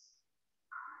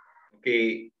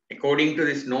 Okay, according to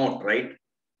this note, right?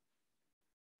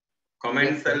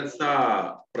 Commensals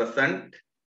are present,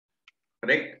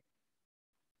 correct?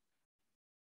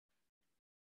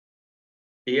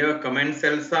 Here,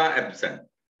 commensals are absent.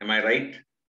 Am I right?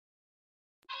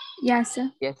 Yes,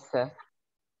 sir. Yes, sir.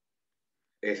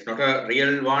 It's not a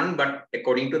real one, but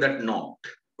according to that note.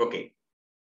 Okay.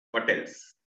 What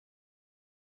else?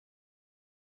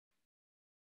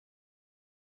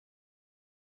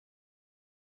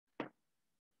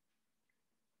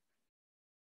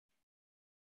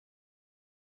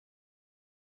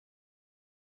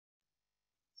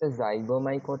 So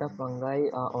Zygomycota fungi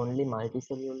are only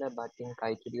multicellular, but in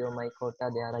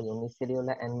Chytridiomycota there are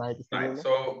unicellular and multicellular. Right.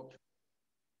 So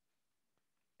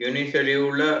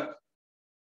unicellular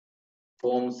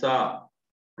forms are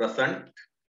present,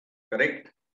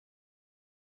 correct?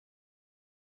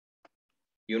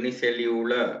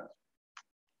 Unicellular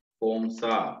forms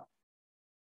are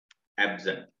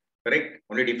absent, correct?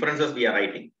 Only differences we are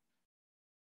writing.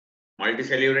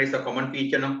 Multicellular is a common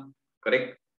feature now,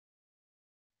 correct?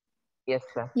 Yes,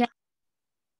 sir. Yeah.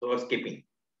 So skipping.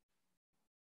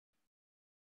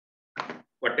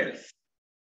 What else?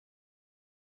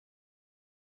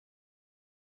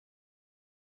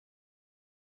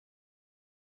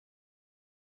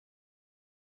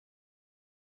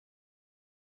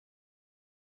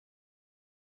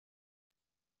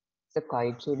 So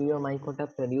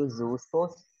Chytridiomycota produce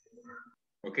zoospores.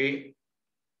 Okay.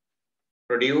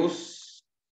 Produce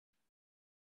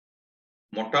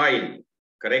motile,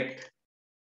 correct?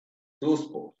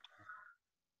 Zoospore.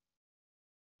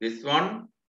 This one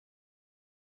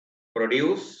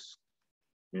produce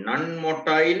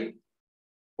non-motile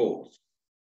spores.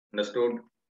 Understood?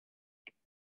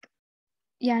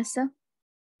 Yes, sir.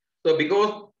 So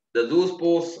because the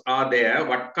zoospores are there,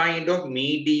 what kind of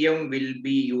medium will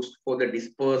be used for the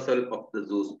dispersal of the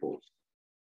zoospores?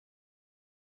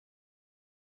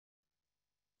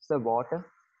 So water.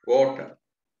 Water.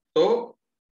 So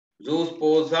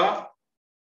zoospores are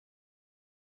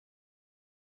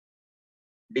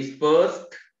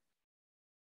dispersed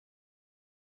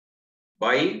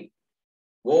by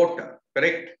water,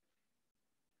 correct?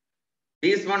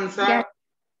 These ones are Yeah.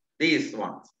 these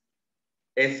ones.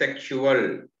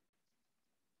 Asexual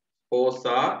spores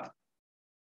are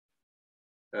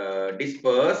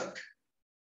dispersed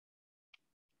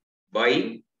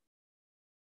by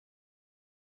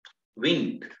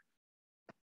wind.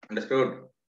 Understood?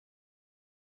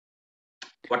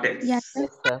 What else? Yes, sir.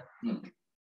 Yes, sir.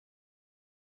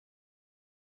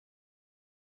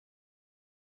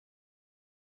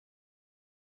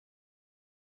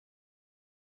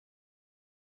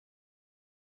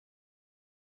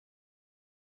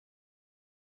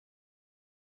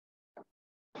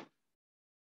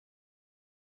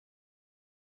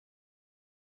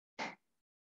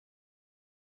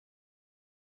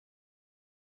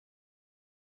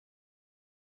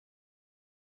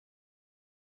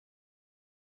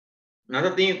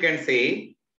 Another thing you can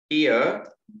say here,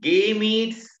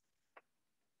 gametes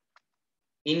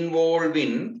involved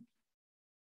in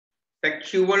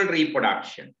sexual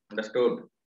reproduction. Understood?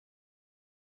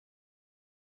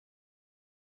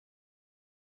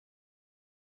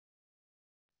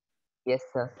 Yes,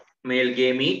 sir. Male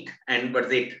gamete and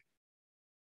what's it?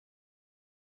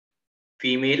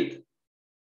 Female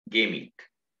gamete.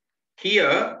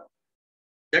 Here,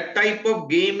 that type of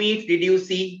gamete, did you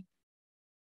see?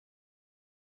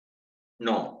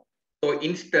 No. So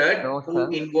instead, No, who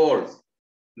sir. involves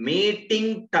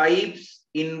mating types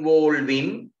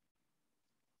involving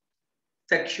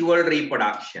sexual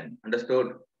reproduction.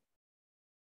 Understood?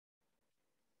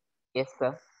 Yes,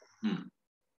 sir.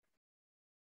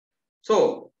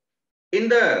 So, in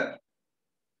the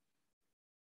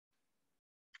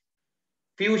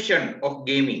fusion of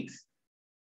gametes,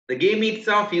 the gametes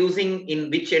are fusing in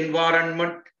which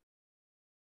environment?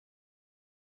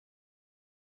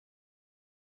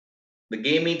 The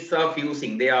gametes are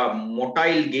fusing. They are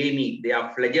motile gametes. They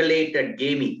are flagellated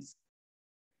gametes.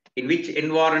 In which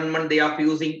environment they are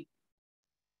fusing?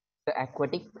 The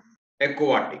aquatic.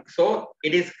 Aquatic. So,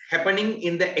 it is happening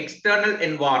in the external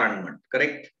environment,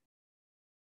 correct?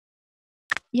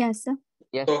 Yes, sir.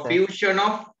 Yes, So, sir. fusion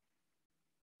of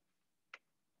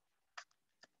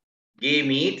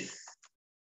gametes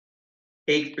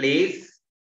take place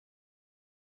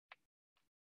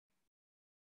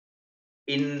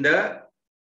in the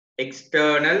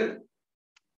external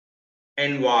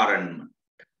environment.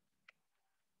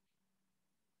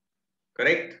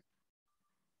 Correct?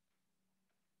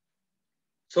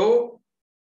 So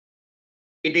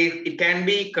it can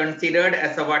be considered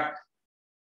as a what?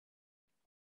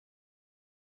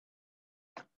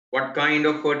 What kind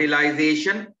of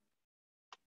fertilization?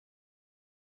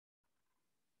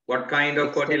 What kind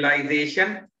of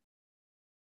fertilization?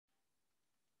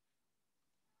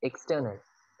 External.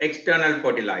 External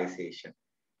fertilization.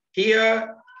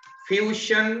 Here,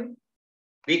 fusion,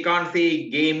 we can't say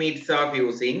gametes are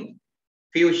fusing.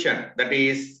 Fusion, that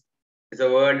is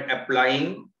a word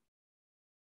applying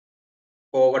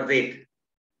for what's it?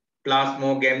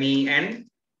 Plasmogamy and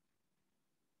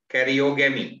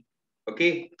karyogamy.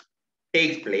 Okay,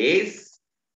 takes place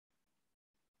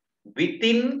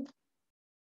within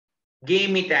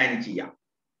gametangia.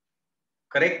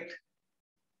 Correct?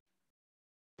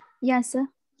 Yes, sir.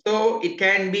 So it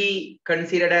can be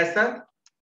considered as a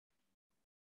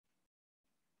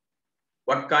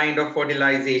what kind of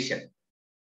fertilization?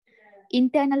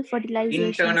 Internal fertilization.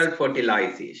 Internal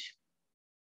fertilization.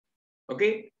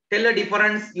 Okay. Tell a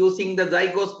difference using the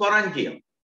zygosporangium.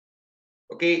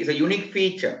 Okay. It's a unique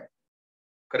feature.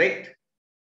 Correct?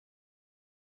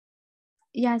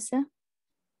 Yes, sir.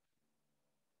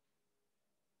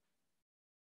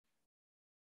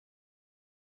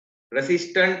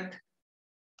 Resistant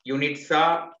units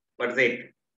are, what's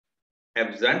it?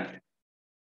 Absent.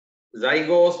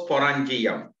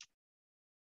 Zygosporangium.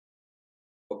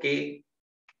 Okay.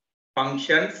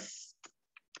 Functions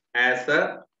as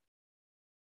a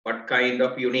what kind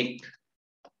of unit?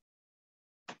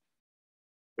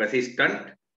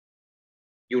 Resistant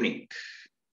unit.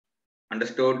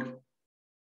 Understood?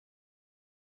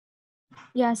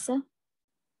 Yes, sir.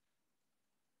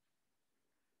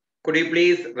 Could you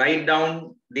please write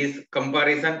down this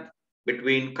comparison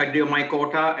between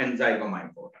cardiomycota and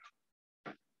zygomycota?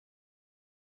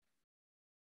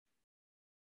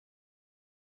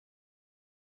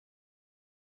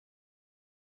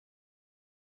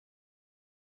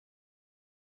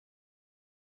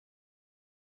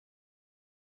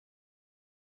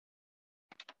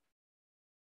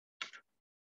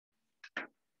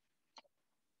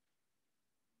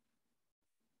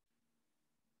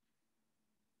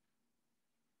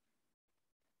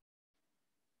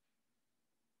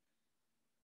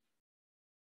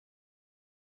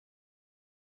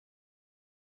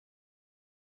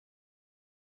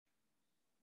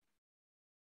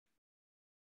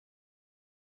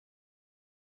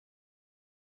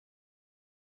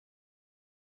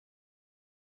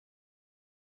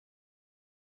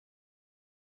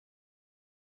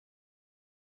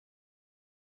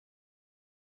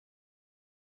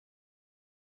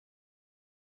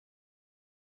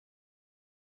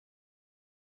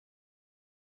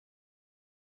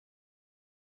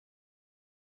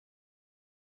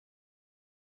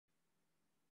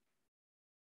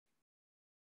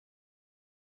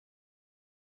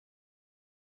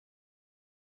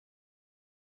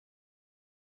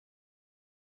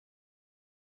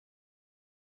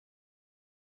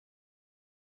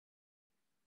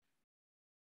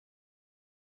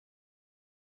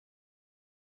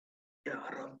 Ya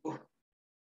Rabbi.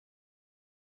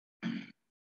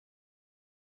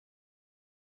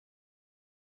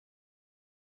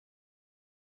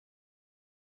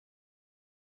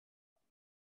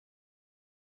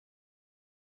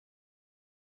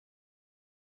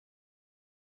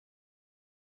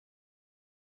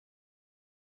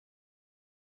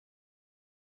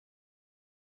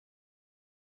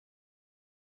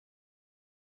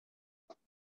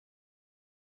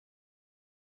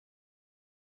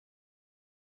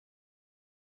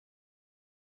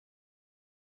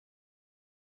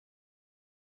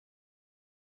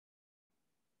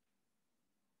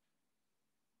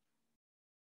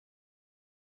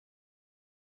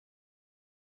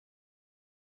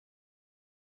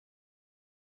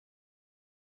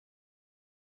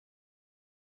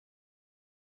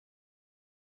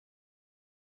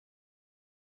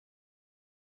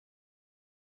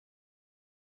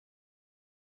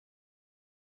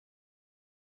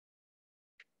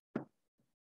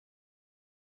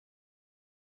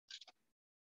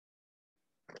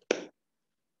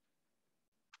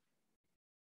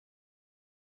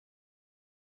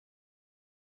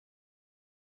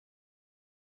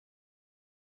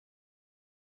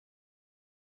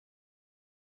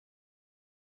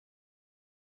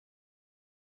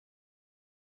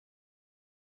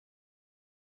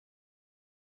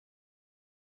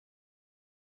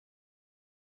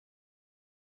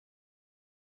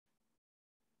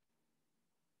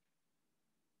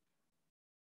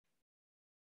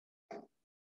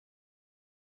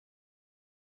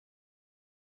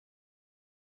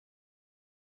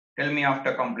 Tell me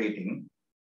after completing.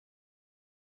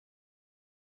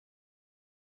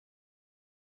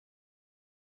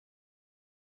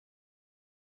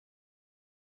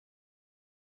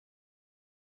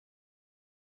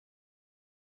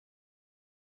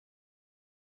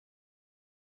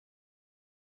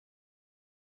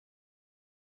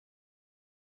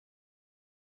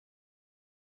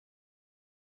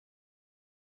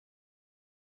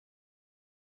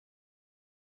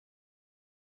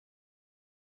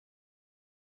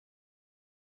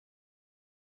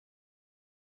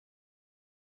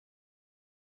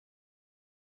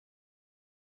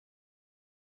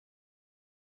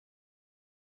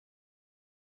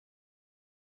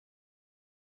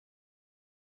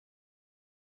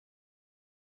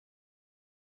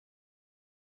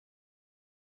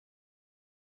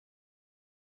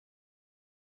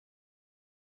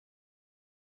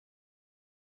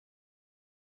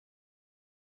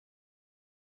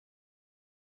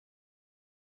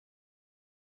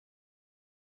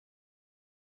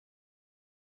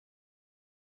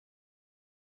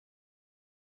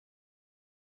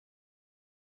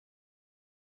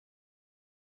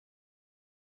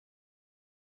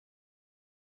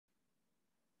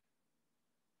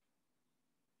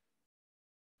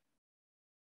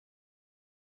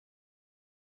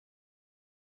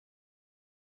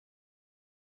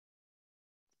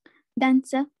 Done,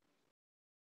 sir.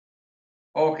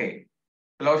 Okay.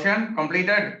 Solution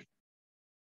completed?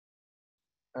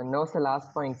 No, sir.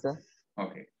 Last point, sir.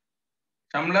 Okay.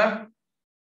 Shamla,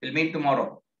 we'll meet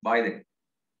tomorrow. Bye then.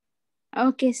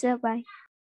 Okay, sir. Bye.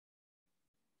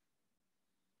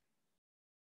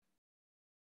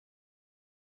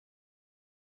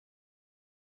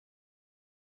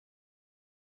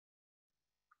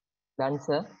 Done,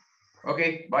 sir.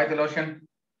 Okay, bye, Thaloshan.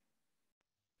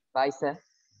 Bye, sir.